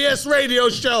YNVS radio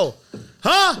show.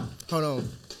 Hold on.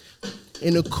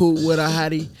 In the coupe with a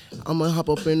hottie. I'ma hop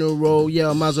up in the road, yeah,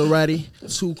 Maserati.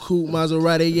 2 coupe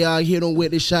Maserati, yeah, I hit him with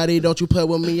the shotty. Don't you play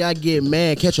with me, I get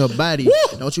mad, catch a body.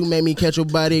 Woo! Don't you make me catch a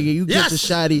body, you get the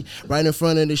shotty. Right in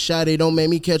front of the shotty, don't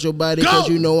make me catch a body. Cause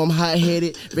you know I'm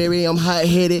hot-headed, I'm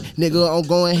hot-headed. Nigga, I'm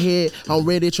going ahead, I'm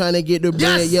ready trying to get the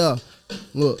bread, yeah.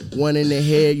 Look, one in the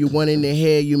head, you one in the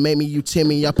head. You make me, you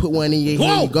Timmy, I put one in your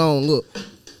head, you gone, look.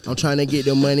 I'm trying to get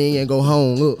the money and go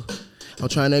home, look. I'm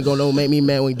trying to go, don't make me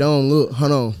mad when don't, look,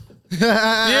 hold on. Yeah,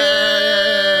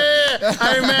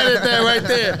 I ain't mad at that right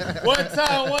there. One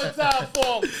time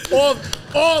for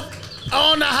off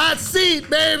on the hot seat,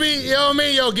 baby. You know what I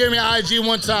mean? Yo, give me an IG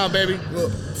one time, baby.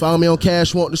 Look, follow me on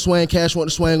Cash Want to Swing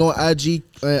on IG,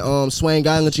 and Swang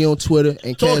Island on Twitter,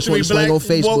 and Cash Want to Swing on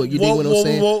Facebook. You dig what I'm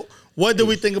saying? What do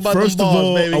we think about First them of bars,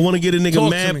 all, baby? I want to get a nigga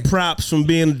mad props from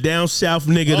being a down south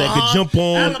nigga that could jump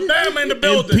on. Alabama in the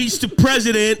building. Impeach the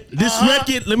president. This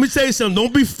record, let me tell you something.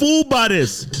 Don't be fooled by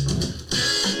this.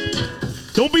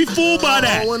 Don't be fooled by that.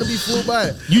 I don't want to be fooled by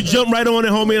it. You jump right on it,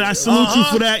 homie, and I salute you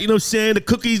for that. You know what I'm saying? The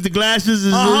cookies, the glasses,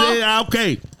 is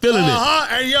okay. Feeling it.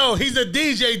 And yo, he's a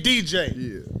DJ.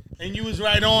 Yeah. And you was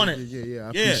right on it. Yeah, I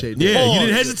appreciate that. Yeah, you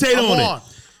didn't hesitate on it.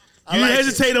 You didn't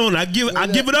hesitate on it. I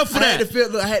give it up for that.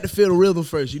 I had to feel the rhythm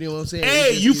first. You know what I'm saying?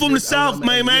 Hey, you from the South,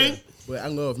 man. But I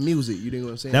love music. You know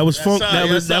what I'm saying? That was funk.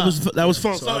 That was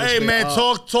funk. So hey, man,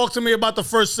 talk to me about the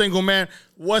first single, man.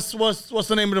 What's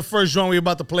the name of the first joint we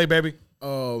about to play, baby?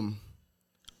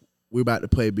 We're about to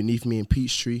play Beneath Me in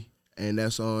Peachtree, and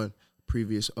that's on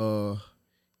previous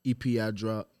EP I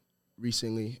dropped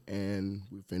recently, and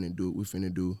we finna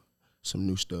do some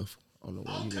new stuff on the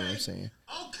way. You know what I'm saying?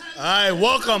 All right,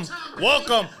 welcome to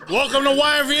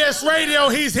YNVS Radio.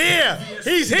 He's here.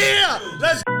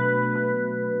 Let's.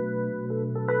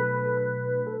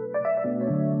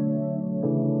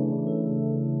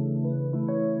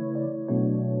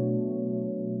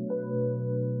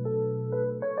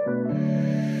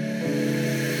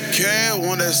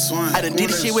 I done did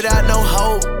this shit without no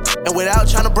hope, and without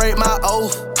trying to break my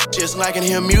oath. Just like in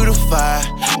humidify,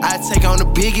 I take on the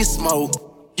biggest smoke.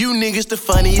 You niggas the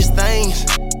funniest things,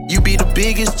 you be the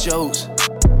biggest jokes.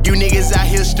 You niggas out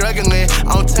here struggling,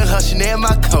 I don't tell her Chanel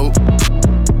my coat.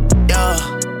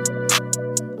 Yeah.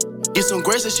 Get some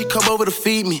grace and she come over to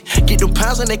feed me. Get them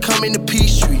pounds and they come in the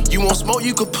Peachtree. You want smoke,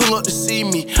 you could pull up to see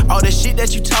me. All that shit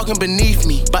that you talking beneath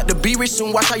me. Bout to be rich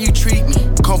and watch how you treat me.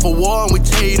 Come for war and we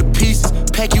tear you to pieces.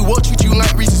 Pack you up, treat you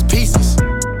like Reese's Pieces.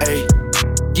 Ayy,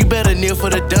 you better kneel for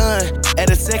the done. At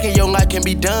a second, your life can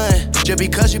be done. Just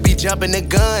because you be jumping the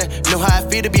gun. Know how I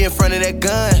feel to be in front of that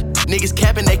gun. Niggas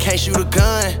capping, they can't shoot a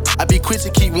gun. I be quick to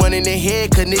keep one in their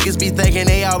head, cause niggas be thinking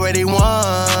they already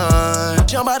won.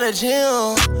 Jump out the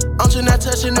gym, I'm just not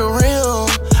touching the rim.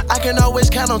 I can always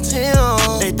count on 10.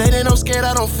 They think they no scared,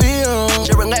 I don't feel.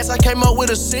 Just relax, I came up with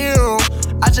a serum.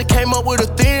 I just came up with a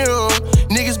theorem.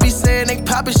 Niggas be saying they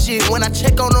poppin' shit. When I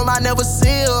check on them, I never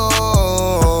see them.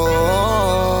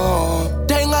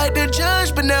 They like the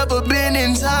judge, but never been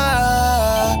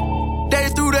inside. They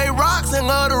threw they rocks and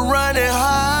love to run it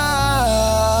high.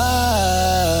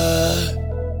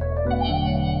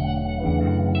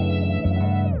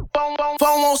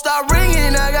 Phone won't stop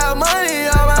ringing, I got money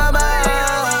on my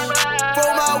mind.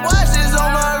 For my watches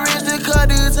on my wrist to cut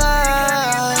the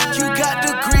time. You got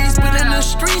the grease, but in the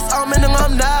streets, I'm an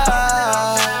alumni.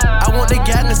 I want the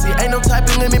galaxy, ain't no type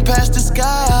of limit past the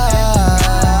sky.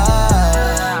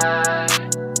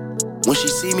 When she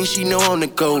see me, she know I'm the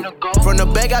GOAT. From the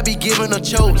back, I be giving her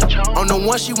choke. On the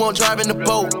one, she won't drive in the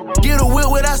boat. Get a whip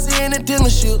without seeing a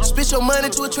dealership. Spit your money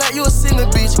to attract you a single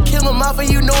bitch. Kill him off and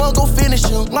you know I'm gon' finish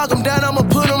him. Lock him down, I'ma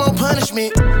put him on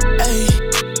punishment. Ayy.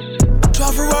 Drop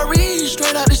my Ferrari,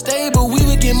 straight out the stable. We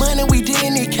would get money, we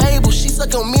didn't need cable. She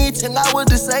suck on me till I was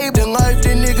disabled. The life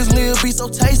that niggas live be so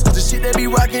tasteless. The shit they be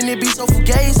rockin', it be so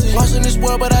fugazi. Lost in this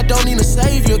world, but I don't need a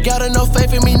savior. Got enough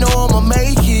faith in me, know I'ma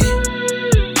make it.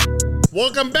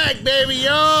 Welcome back, baby.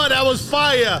 Yo, that was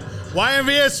fire.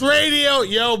 YNVS Radio.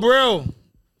 Yo, bro.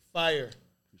 Fire.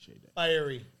 Appreciate that.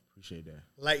 Fiery. Appreciate that.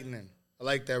 Lightning. I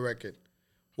like that record.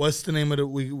 What's the name of the...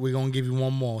 We're going to give you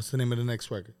one more. What's the name of the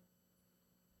next record?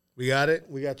 We got it?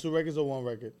 We got 2 records or 1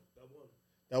 record?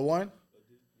 That one?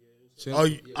 Oh,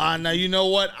 now you know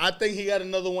what? I think he got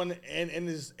another one in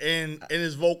his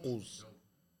vocals.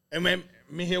 And let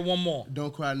me hear one more.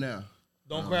 Don't Cry Now.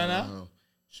 Don't Cry Now?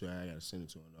 Sure, I gotta send it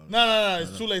to him. No.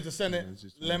 It's too late to send it.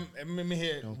 Let me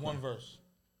hear one verse.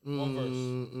 One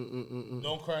verse.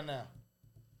 Don't Cry Now.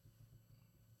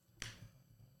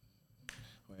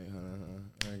 Wait, hold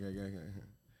on. Okay.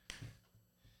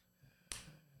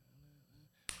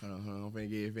 Hold on. I'm finna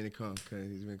get it finna come, cause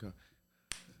he's finna come.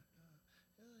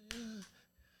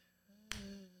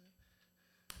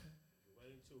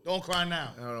 Don't Cry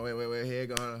Now. Hold on, wait. Here you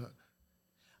go.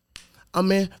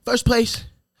 I'm in first place.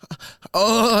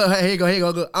 Oh, here you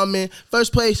go. I'm in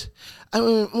first place.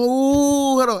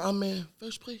 Hold on. I'm in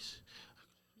first place.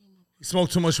 You smoke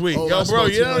too much weed. Oh, Yo, bro,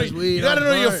 you gotta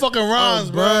know your fucking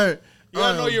rhymes, bro. You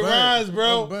gotta know your rhymes,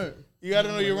 bro. You gotta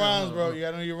know your rhymes, bro. You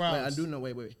gotta know your rhymes. Wait, I do know.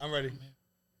 Wait. I'm ready.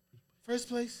 First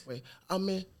place. Wait, I'm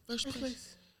in first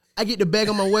place. I get the bag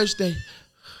on my worst day.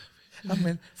 I'm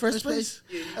in first place.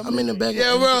 I'm in the bag.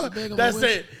 Yeah, bro. That's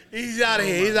it. He's out of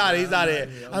here. He's out of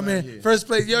here. I'm in first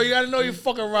place. Yo, you gotta know your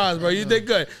fucking rhymes, bro. You did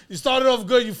good. You started off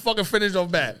good. You fucking finished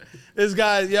off bad. This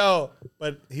guy,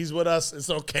 but he's with us. It's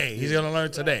okay. He's gonna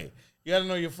learn today. You gotta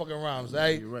know your fucking rhymes,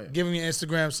 right? Give him your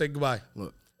Instagram. Say goodbye.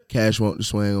 Look, Cash Want the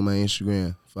Swang on my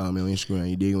Instagram. Follow me on Instagram.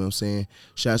 You dig what I'm saying?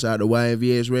 Shouts out to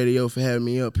YNVS Radio for having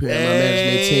me up here at my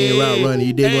management team, Route Runner.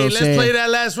 You dig what I'm saying? Let's play that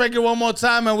last record one more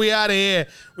time and we out of here.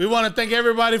 We want to thank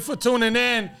everybody for tuning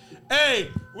in. Hey,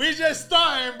 we just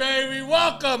starting, baby.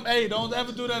 Welcome. Hey, don't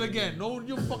ever do that again. Know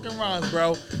your fucking rhymes,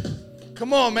 bro.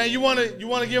 Come on, man. You wanna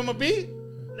give him a beat?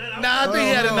 Nah, I think he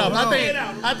had enough. I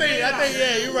think,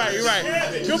 yeah, you're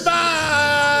right.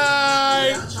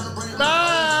 Goodbye.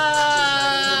 Bye.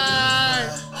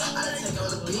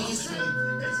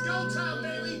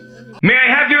 May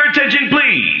I have your attention,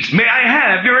 please? May I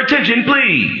have your attention,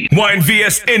 please?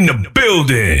 YNVS in the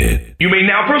building. You may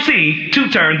now proceed to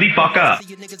turn the fuck up.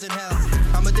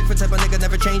 I'm a different type of nigga,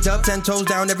 never change up. 10 toes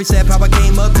down, every step how I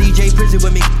came up. DJ Prison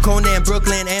with me, Conan,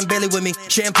 Brooklyn, and Bailey with me.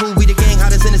 Shampoo, we the gang,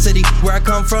 hottest in the city. Where I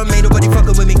come from, ain't nobody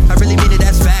fucking with me. I really mean it,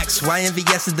 that's facts.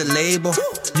 YNVS is the label.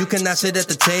 You cannot sit at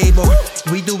the table.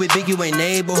 We do it big, you ain't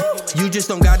able. You just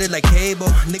don't got it like cable.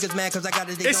 Niggas mad cause I got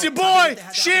it. It's your boy,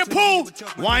 Shampoo,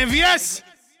 YNVS.